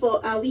 Kasi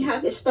po, we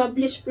have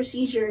established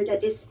procedure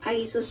that is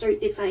ISO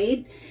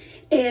certified,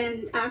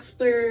 and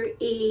after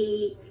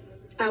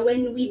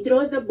when we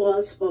draw the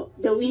balls po,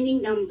 the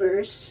winning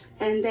numbers,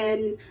 and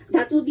then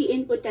that will be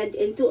inputted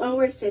into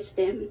our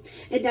system,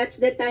 and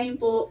that's the time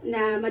po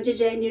na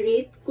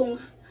ma-generate kung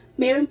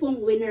meron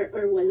pong winner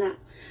or wala.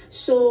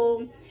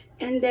 So,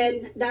 and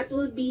then that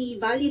will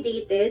be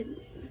validated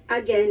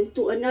again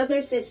to another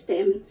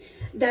system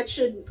that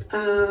should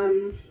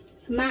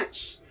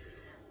match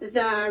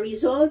the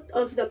result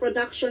of the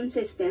production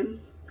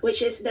system,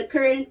 which is the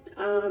current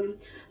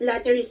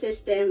lottery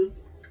system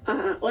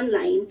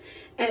online,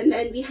 and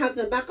then we have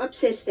the backup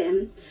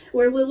system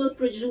where we will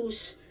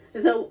produce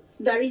the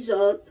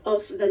result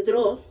of the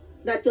draw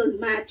that will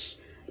match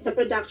the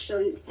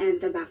production and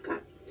the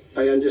backup.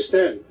 I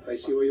understand. I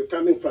see where you're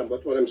coming from.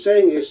 But what I'm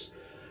saying is,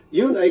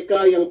 yun ay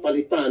kayang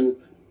palitan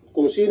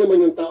kung sino man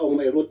yung taong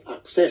may root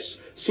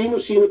access.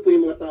 Sino-sino po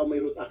yung mga taong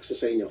may root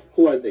access sa inyo?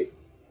 Who are they?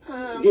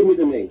 Give me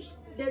the names.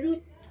 The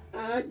root,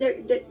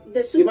 the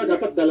Di ba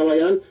dapat dalawa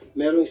yan?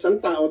 Merong isang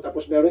tao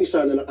tapos merong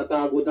isa na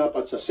nakatago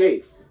dapat sa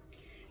safe.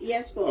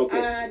 Yes po. Okay.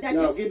 That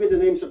Now, is, give me the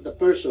names of the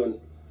person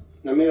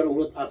na merong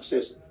root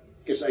access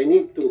because I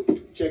need to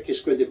check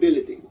his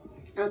credibility.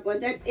 po,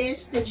 that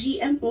is the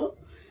GM po.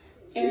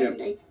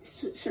 And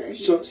GM.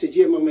 So, si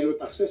GM ang may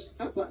root access?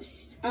 Opo,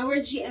 our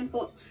GM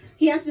po,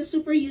 he has the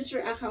super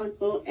user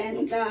account po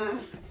and the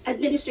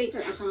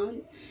administrator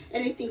account.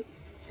 And I think,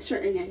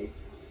 Sir Ernel,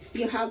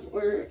 you have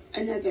or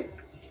another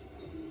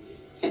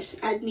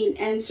as admin.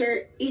 And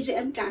Sir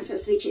AJM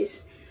Casas, which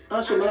is...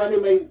 So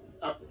marami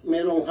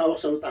merong hawak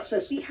sa root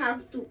access? We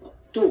have two po.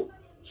 Two.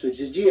 So,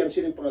 si GM,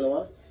 sino yung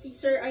pangalawa? Si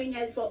Sir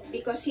Arnel po,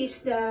 because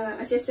he's the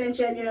Assistant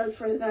General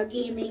for the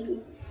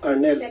gaming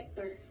Arnel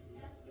sector.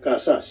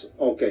 Casas.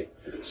 Okay.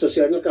 So, si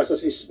Arnel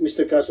Casas is,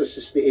 Mr. Casas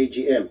is the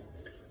AGM.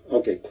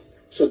 Okay.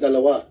 So,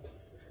 dalawa.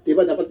 Di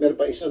ba dapat meron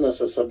pa isa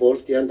nasa sa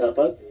board yan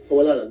dapat?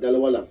 O wala na?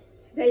 Dalawa lang.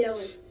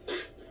 Dalawa.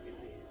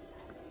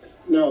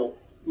 Now,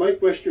 my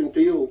question to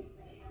you,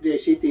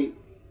 DICT,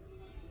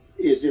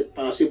 is it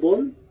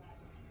possible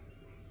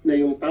na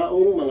yung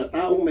mga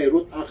taong may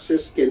root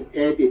access can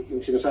edit,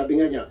 yung sinasabi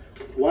nga niya,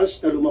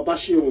 once na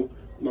lumabas yung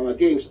mga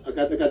games,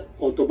 agad-agad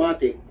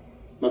automatic,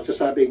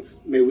 magsasabing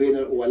may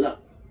winner o wala.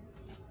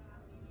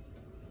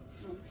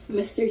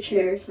 Mr.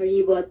 Chair,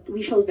 sorry, but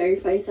we shall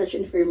verify such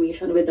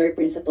information with our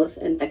principals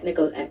and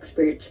technical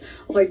experts.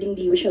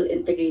 Accordingly, we shall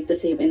integrate the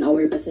same in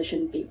our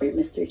position paper,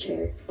 Mr.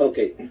 Chair.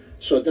 Okay,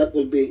 so that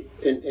will be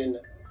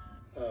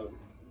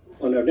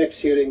on our next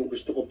hearing.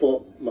 Gusto ko po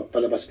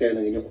magpalabas kayo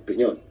ng inyong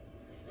opinion.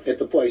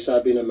 Ito po ay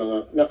sabi ng mga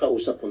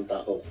nakausap kong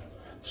tao.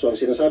 So ang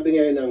sinasabi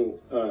ngayon ng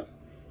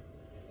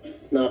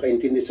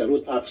nakakaintindi sa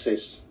root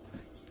access,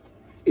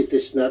 it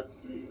is not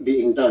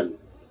being done.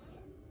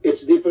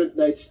 It's different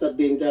na it's not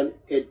being done,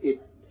 it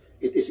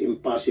is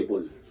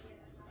impossible.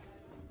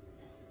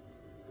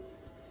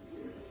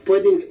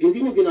 Pwedeng, hindi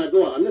nyo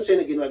ginagawa. I'm not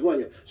saying na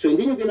ginagawa nyo. So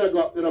hindi nyo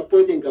ginagawa, pero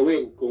pwedeng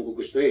gawin kung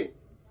gugustuhin.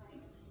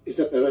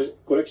 Is that a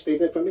correct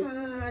statement from me?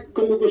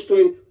 Kung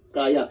gugustuhin,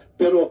 kaya.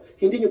 Pero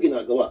hindi nyo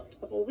ginagawa.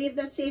 With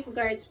the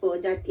safeguards po,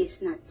 that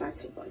is not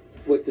possible.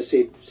 With the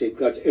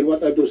safeguards. And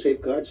what are those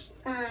safeguards?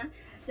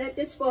 That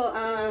is po,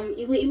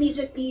 we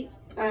immediately,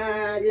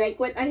 like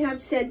what I have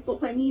said po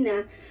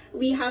kanina,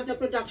 we have the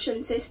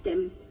production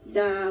system.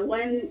 The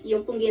one,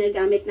 yung pong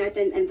ginagamit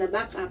natin and the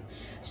backup.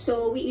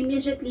 So we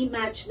immediately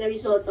match the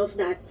result of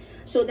that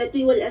so that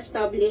we will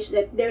establish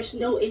that there's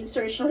no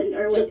insertion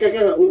or So,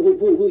 whatever.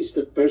 who is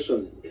that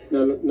person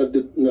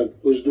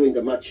who's doing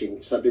the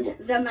matching? Sabi mo.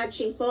 The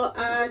matching po,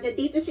 the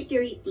data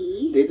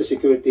security. Data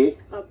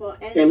security. Opo,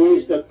 And who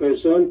is that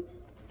person?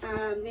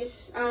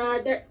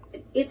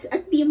 It's a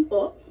team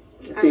po.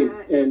 Team.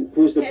 And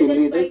who's the team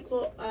Headed by leader? po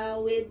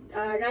with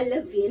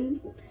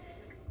Ralavin.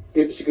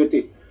 Data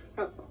security.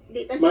 Opo,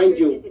 data Mind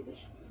security you,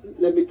 division.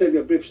 let me tell you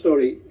a brief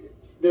story.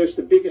 There's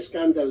the biggest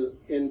scandal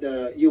in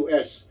the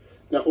US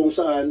na kung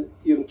saan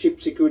yung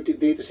chip security,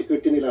 data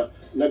security nila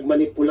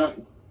nagmanipula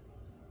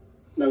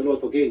ng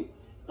Lotto game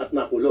at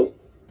nakulong.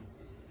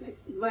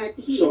 But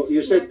he So is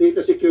you said not-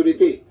 data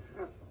security.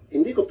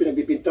 Hindi ko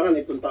pinagbibintangan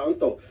itong taon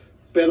to.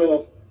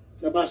 Pero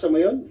nabasa mo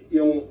yon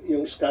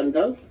yung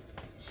scandal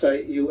sa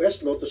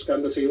US, Lotto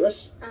scandal sa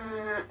US?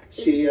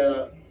 Si,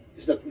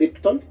 is that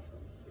Lipton?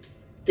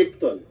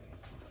 Tipton.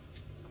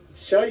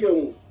 Siya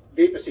yung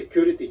data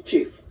security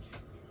chief.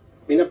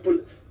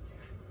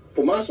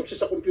 Pumasok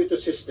siya sa computer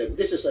system.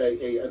 This is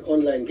an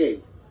online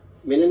game.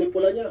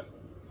 Minanipula niya.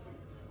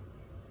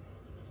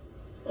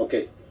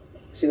 Okay.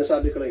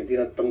 Sinasabi ko lang, hindi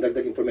na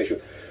pangdagdag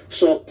information.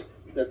 So,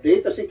 the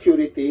data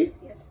security,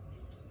 Yes.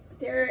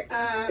 There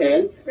are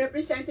And?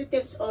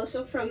 representatives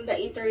also from the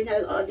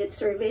Internal Audit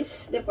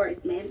Service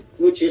Department.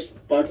 which is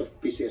part of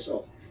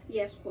PCSO.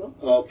 Yes po.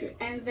 Okay.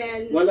 And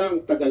then,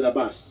 Walang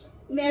tagalabas.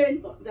 meron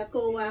po, the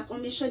COA,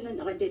 Commission on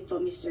Audit po,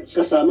 Mr.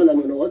 Chair. Kasama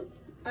nanonood.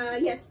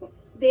 Yes po.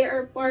 They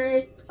are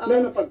part of...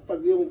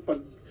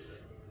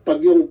 Pag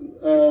yung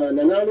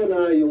nanalo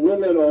na yung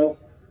numero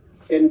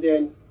and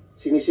then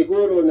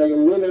sinisiguro na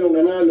yung numerong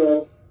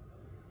nanalo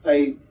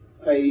ay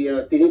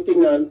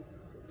tinitingnan,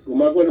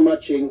 gumagawa ng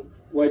matching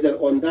whether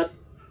on that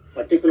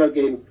particular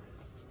game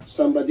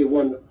somebody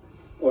won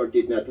or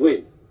did not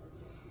win.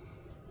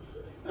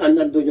 And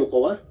nandun yung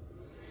COA?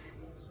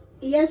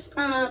 Yes,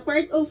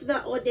 part of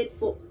the audit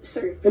po,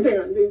 sir. Hindi,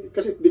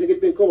 kasi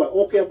binigit mo yung COA.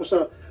 Okay ako sa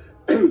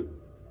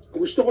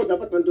gusto ko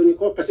dapat nandun yung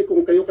COA kasi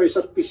kung kayo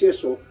sa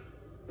PCSO,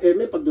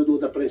 may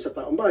pagdududa pa rin sa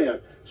taong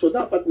bayan. So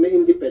dapat may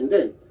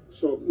independent.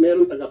 So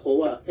meron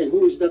taga-COA. And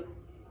who is that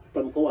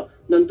from COA?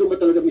 Nandun ba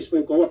talaga mismo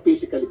yung COA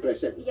physically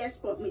present? Yes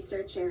po,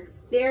 Mr. Chair.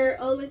 They're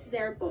always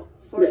there po.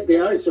 They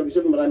are, so ibig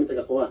sabihin maraming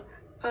taga-COA.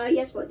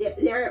 Yes po,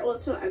 they are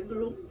also a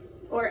group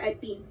or a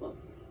team po.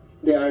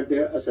 They are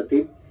there as a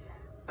team?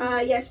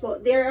 Yes po,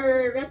 there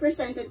are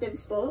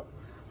representatives po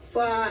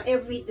for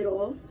every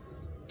draw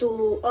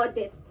to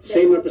audit. the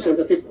Same draw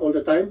representative process. all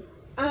the time?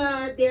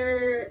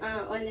 They're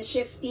on a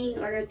shifting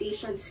or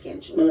rotation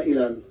schedule. Mga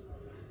ilan?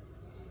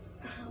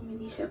 How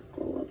many sa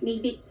ko?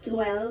 Maybe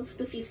 12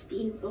 to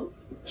 15 po.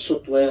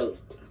 So 12.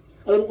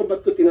 Alam mo kung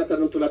ba't ko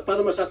tinatanong ito lahat?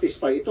 Para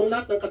masatisfy. Itong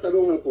lahat ng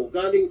katanungan ko,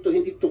 galing ito,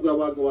 hindi ito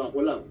gawa-gawa ko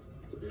lang.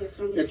 Yes,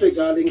 from Ito ay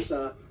galing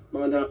sa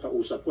mga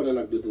nakakausap ko na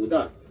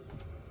nagdududa.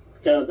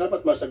 Kaya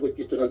dapat masagot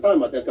ito ng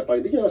tama. Dahil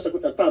kapag hindi nyo nasagot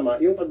ng tama,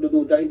 yung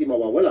pagdududa hindi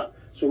mawawala.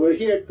 So we're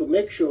here to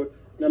make sure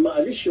na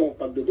maalis yung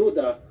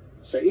pagdududa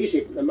sa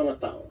isip ng mga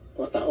tao.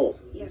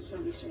 Yes,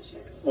 from Mr.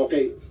 Chair.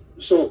 Okay.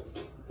 So,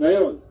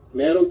 ngayon,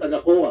 meron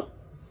taga-COA.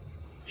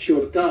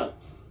 Sure ka.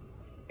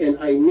 And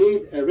I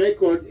need a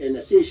record and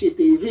a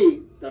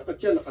CCTV.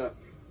 Dapat yan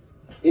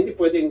hindi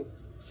pwedeng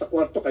sa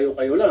kwarto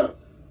kayo-kayo lang.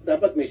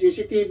 Dapat may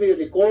CCTV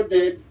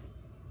recorded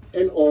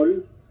and all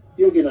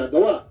yung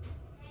ginagawa.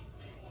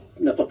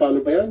 Napapalo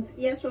ba yan?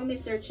 Yes, from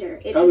Mr.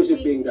 Chair. How is it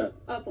being done?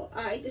 Opo,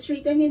 it is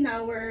written in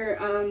our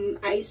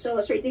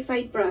ISO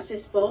certified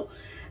process po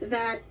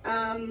that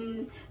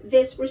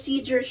this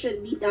procedure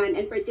should be done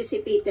and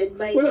participated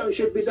by... Well, it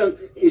should be done.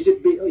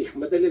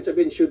 Madaling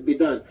sabihin should be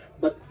done.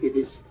 But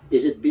is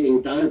it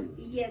being done?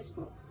 Yes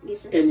po,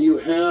 Mr. And you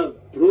have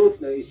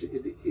proof that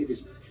it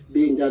is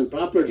being done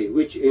properly,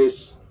 which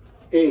is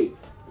A.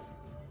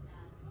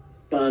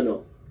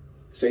 Paano?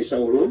 Sa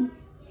isang room?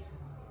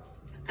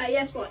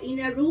 Yes po,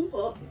 in a room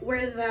po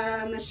where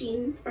the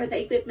machine or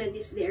the equipment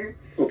is there.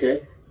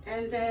 Okay.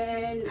 And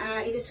then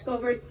it is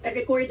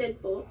recorded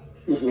po.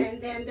 And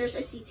then there's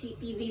a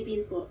CCTV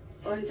din po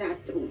on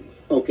that room.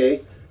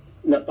 Okay.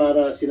 Na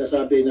para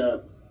sinasabi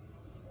na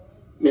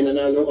may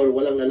nanalo or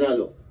walang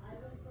nanalo.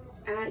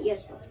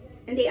 Yes po.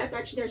 And they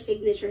attach their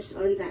signatures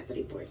on that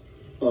report.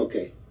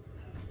 Okay.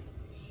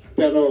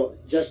 Pero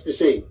just the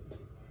same,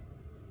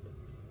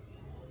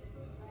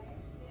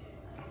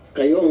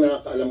 kayo ang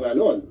nakakaalam nga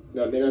noon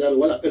na may nanalo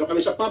wala. Pero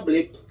kami sa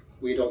public,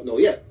 we don't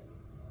know yet.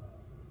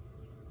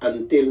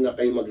 Until na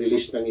kayo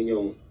mag-release ng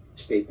inyong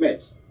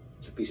statements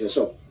sa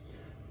PCSO.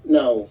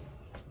 Now,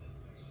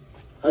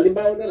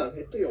 halimbawa na lang,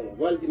 ito yung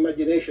wild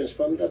imaginations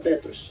from the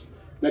bettors.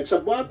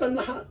 Nagsabuatan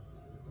lahat.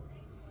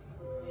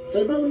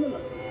 Halimbawa na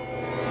lang.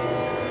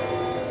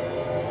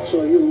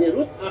 So, yung may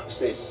root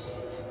access,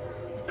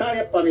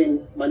 kaya pa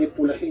rin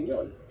manipulahin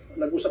yon.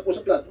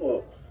 Nag-usap-usap lahat,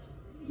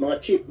 mga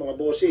chief, mga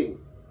bossing,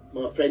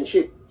 mga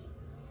friendship,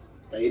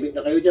 tahimik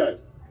na kayo dyan.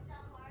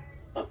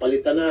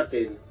 Papalitan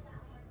natin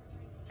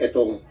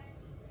itong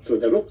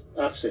through the root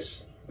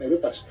access, may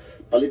root access,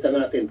 palitan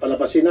natin,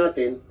 palabasin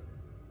natin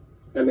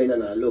na may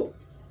nanalo.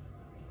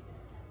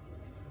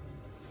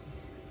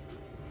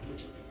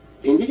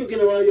 Hindi nyo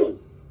ginawa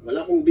yun.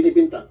 Wala akong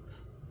binibinta.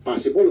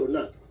 Possible or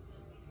not?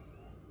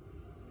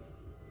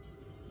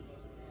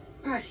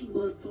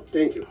 Possible po.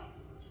 Thank you.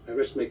 I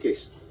rest my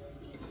case.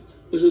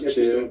 Mr. Yes,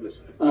 Chair, Mr. Robles.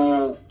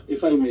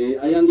 if I may,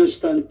 I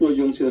understand po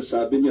yung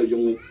sinasabi niyo,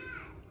 yung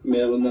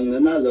meron ng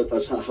nanalo,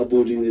 tapos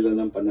hahabulin nila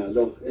ng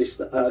panalo.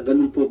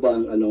 Ganun po ba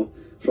ang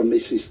from a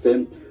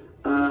system?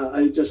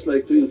 I'd just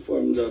like to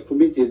inform the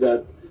committee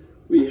that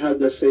we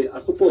had the say,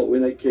 ako po,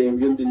 when I came,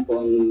 yun din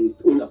po ang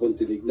una kong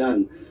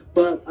tinignan.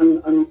 But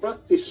ang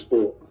practice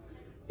po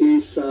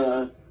is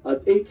at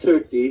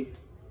 8:30,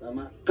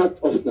 cut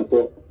off na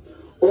po.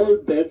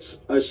 All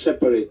bets are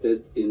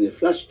separated in a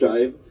flash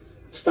drive.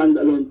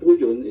 Stand-alone po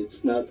yun,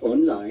 it's not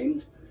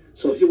online.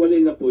 So,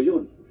 hiwalay na po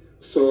yun.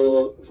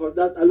 So, for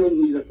that alone,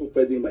 hindi na po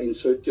pwedeng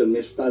ma-insert yun.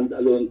 May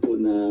stand-alone po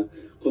na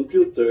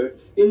computer.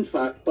 In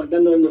fact, pag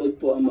nanonood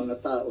po ang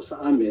mga tao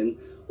sa amin,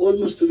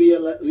 almost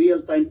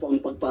real time po ang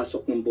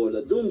pagpasok ng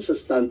bola dun sa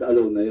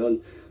stand-alone na yun.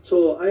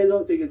 So, I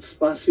don't think it's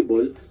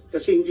possible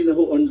kasi hindi na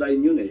po online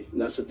yun eh.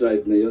 Nasa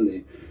drive na yun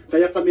eh.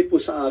 Kaya kami po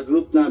sa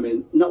group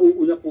namin,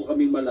 nauuna po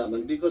kaming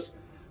malaman because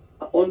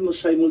almost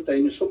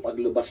simultaneous po,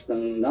 paglabas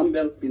ng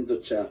number,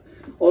 pindot siya.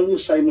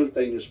 Almost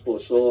simultaneous po.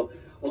 So,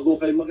 wag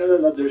ko kayo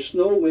mag-alala, there's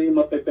no way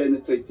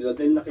mape-penetrate nila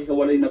dahil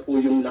nakihiwalay na po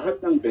yung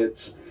lahat ng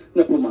bets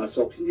na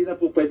pumasok. Hindi na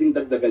po pwedeng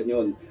dagdagan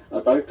yon.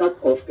 At our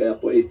cut-off, kaya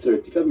po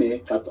 8:30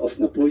 kami,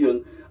 cut-off na po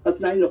yun. At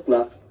 9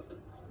 o'clock,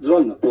 draw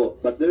na po.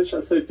 But there's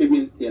a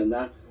 30-minute yan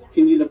na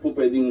hindi na po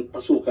pwedeng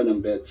pasukan ng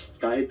bets.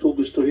 Kahit po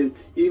gustuhin,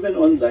 even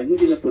online,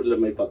 hindi na po nila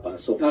may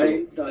papasok.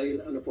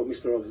 Dahil ano po,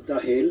 Mr. Robles,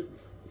 dahil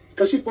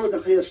Kasi po,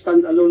 kaya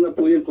stand-alone na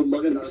po yan,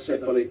 kumbaga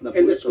naka-separate na po.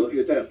 and this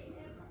computer.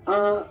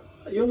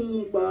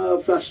 Yung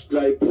flash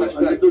drive po, Flash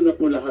drive. doon na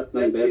po lahat ng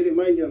Let me bet.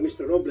 remind you,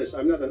 Mr. Robles,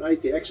 I'm not an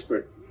IT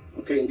expert.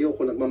 Okay, hindi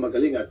ako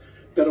nagmamagalingan.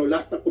 Pero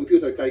lahat ng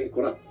computer kaya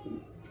i-corrupt.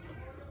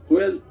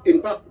 Well, In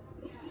fact,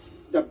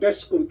 the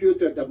best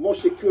computer, the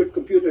most secured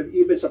computer,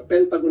 even sa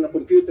Pentagon na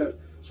computer,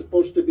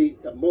 supposed to be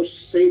the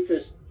most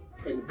safest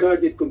and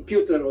guarded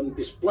computer on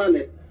this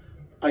planet,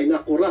 ay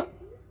na-corrupt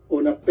o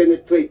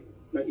na-penetrate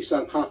ng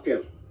isang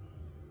hacker.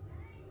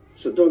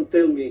 So don't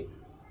tell me,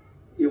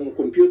 yung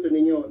computer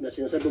ninyo na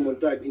sinasabi mo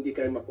drive, hindi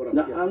kayo makorrupt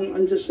na, yan.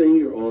 I'm just saying,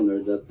 Your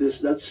Honor, that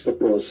that's the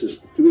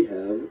process that we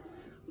have.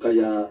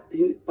 Kaya,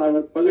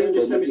 para I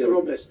understand, Mr.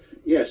 Robles.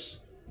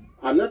 Yes,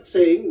 I'm not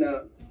saying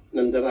na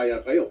nandaraya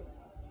kayo.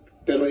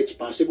 Pero it's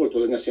possible,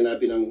 tulad nga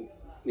sinabi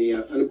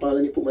niya, anong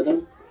pangalan niyo po,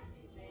 madam?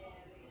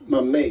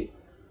 Ma'am May.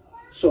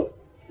 So,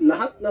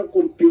 lahat ng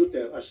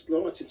computer, as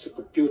long as it's a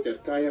computer,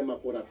 kaya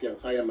makurap yan,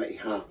 kaya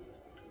maihack.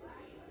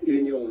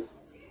 Yun yung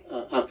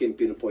akin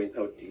pinopoint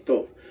out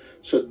dito.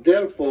 So,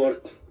 therefore,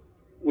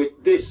 with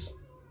this,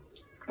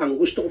 ang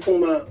gusto ko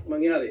pong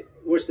mangyari,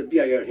 where's the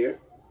BIR here?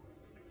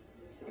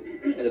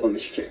 Hello po,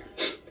 Mr. Chair.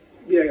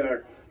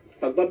 BIR,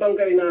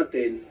 pagbabanggay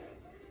natin,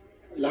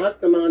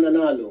 lahat ng mga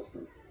nanalo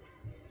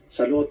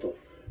sa Lotto.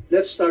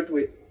 Let's start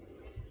with,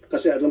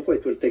 kasi alam ko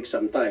it will take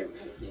some time.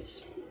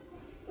 Yes.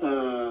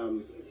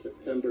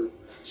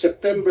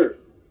 September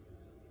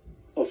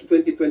of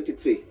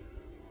 2023.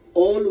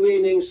 All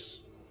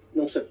winnings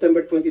ng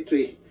September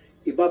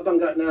 23,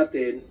 ibabangga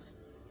natin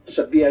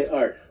sa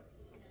BIR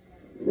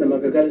na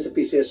magagaling sa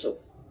PCSO.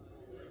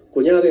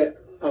 Kunyari,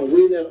 ang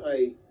winner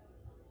ay,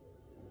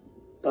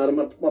 para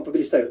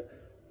mapabilis tayo,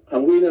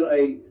 ang winner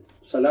ay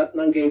sa lahat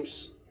ng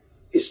games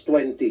is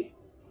 20.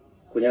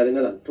 Kunyari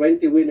na lang,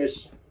 20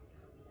 winners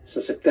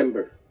sa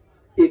September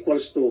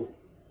equals to,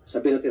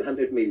 sabihin natin,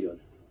 100 million.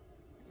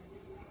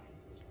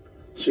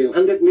 So yung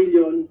 100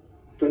 million,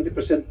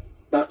 20%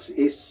 tax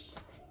is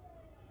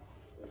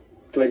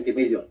 20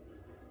 million.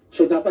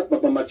 So dapat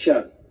magmamatch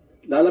yan.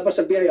 Lalabas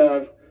sa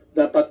BIR,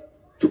 dapat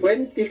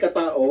 20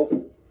 katao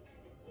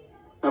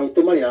ang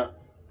tumaya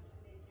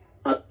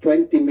at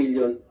 20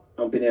 million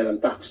ang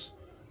binayaran tax.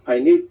 I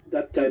need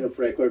that kind of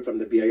record from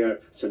the BIR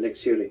sa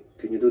next hearing.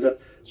 Can you do that?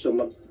 So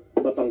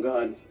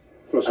magbabanggaan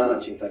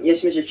cross-matching tayo. Yes,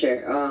 Mr.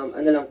 Chair.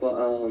 Ano lang po,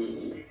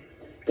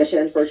 kasi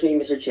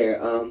unfortunately, Mr. Chair,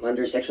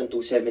 under Section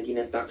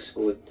 270 ng Tax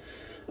Code,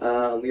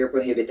 we are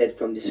prohibited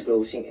from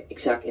disclosing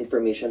exact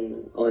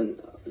information on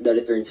the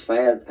returns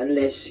filed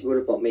unless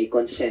siguro po may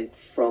consent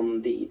from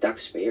the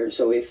taxpayer.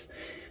 So if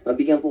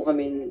mabigyan po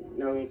kami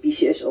ng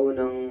PCSO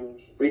ng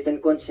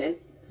written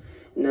consent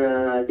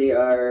na they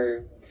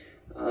are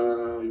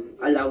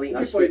allowing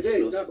us to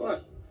disclose po.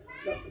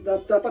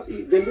 Dapat,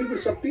 then we will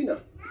subpoena.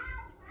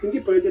 Hindi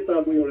pwede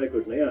tago yung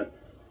record na yan.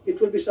 It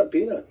will be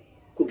subpoena.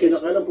 Kung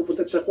kinakailangan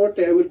pupunta sa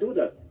korte, I will do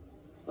that.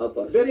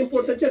 Opo. Very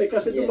important yan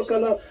kasi Yes.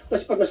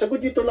 kasi pag nasagot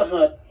nito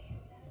lahat,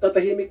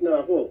 tatahimik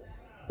na ako.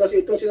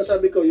 Kasi itong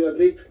sinasabi ko, you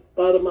agree,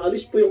 para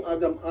maalis po yung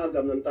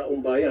agam-agam ng taong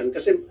bayan.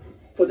 Kasi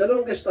for the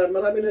longest time,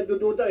 marami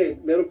nagdududa eh.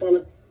 Meron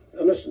pang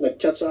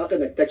nag-chat sa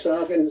akin, nag-text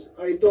sa akin,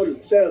 Idol,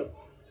 sir,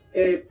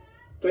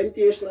 20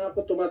 years na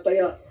ako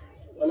tumataya,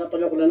 wala pa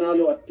rin ako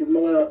nanalo at yung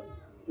mga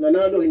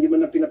nanalo, hindi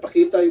man na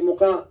pinapakita yung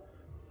mukha.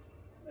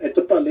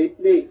 Ito pa,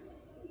 lately,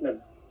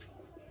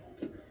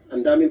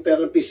 ang daming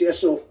pera ng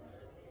PCSO,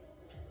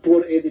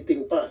 poor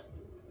editing pa.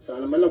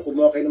 Sana man lang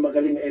kumuha kayo ng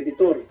magaling na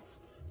editor.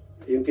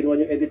 Yung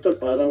kinuha yung editor,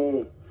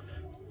 parang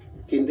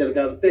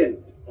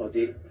kindergarten. O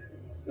di,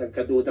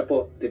 nagkaduda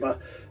po, di ba?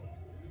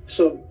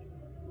 So,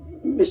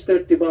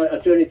 Mr.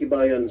 Attorney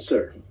Tibayan,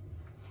 sir,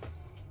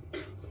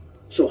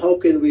 so how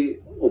can we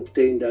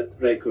obtain that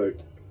record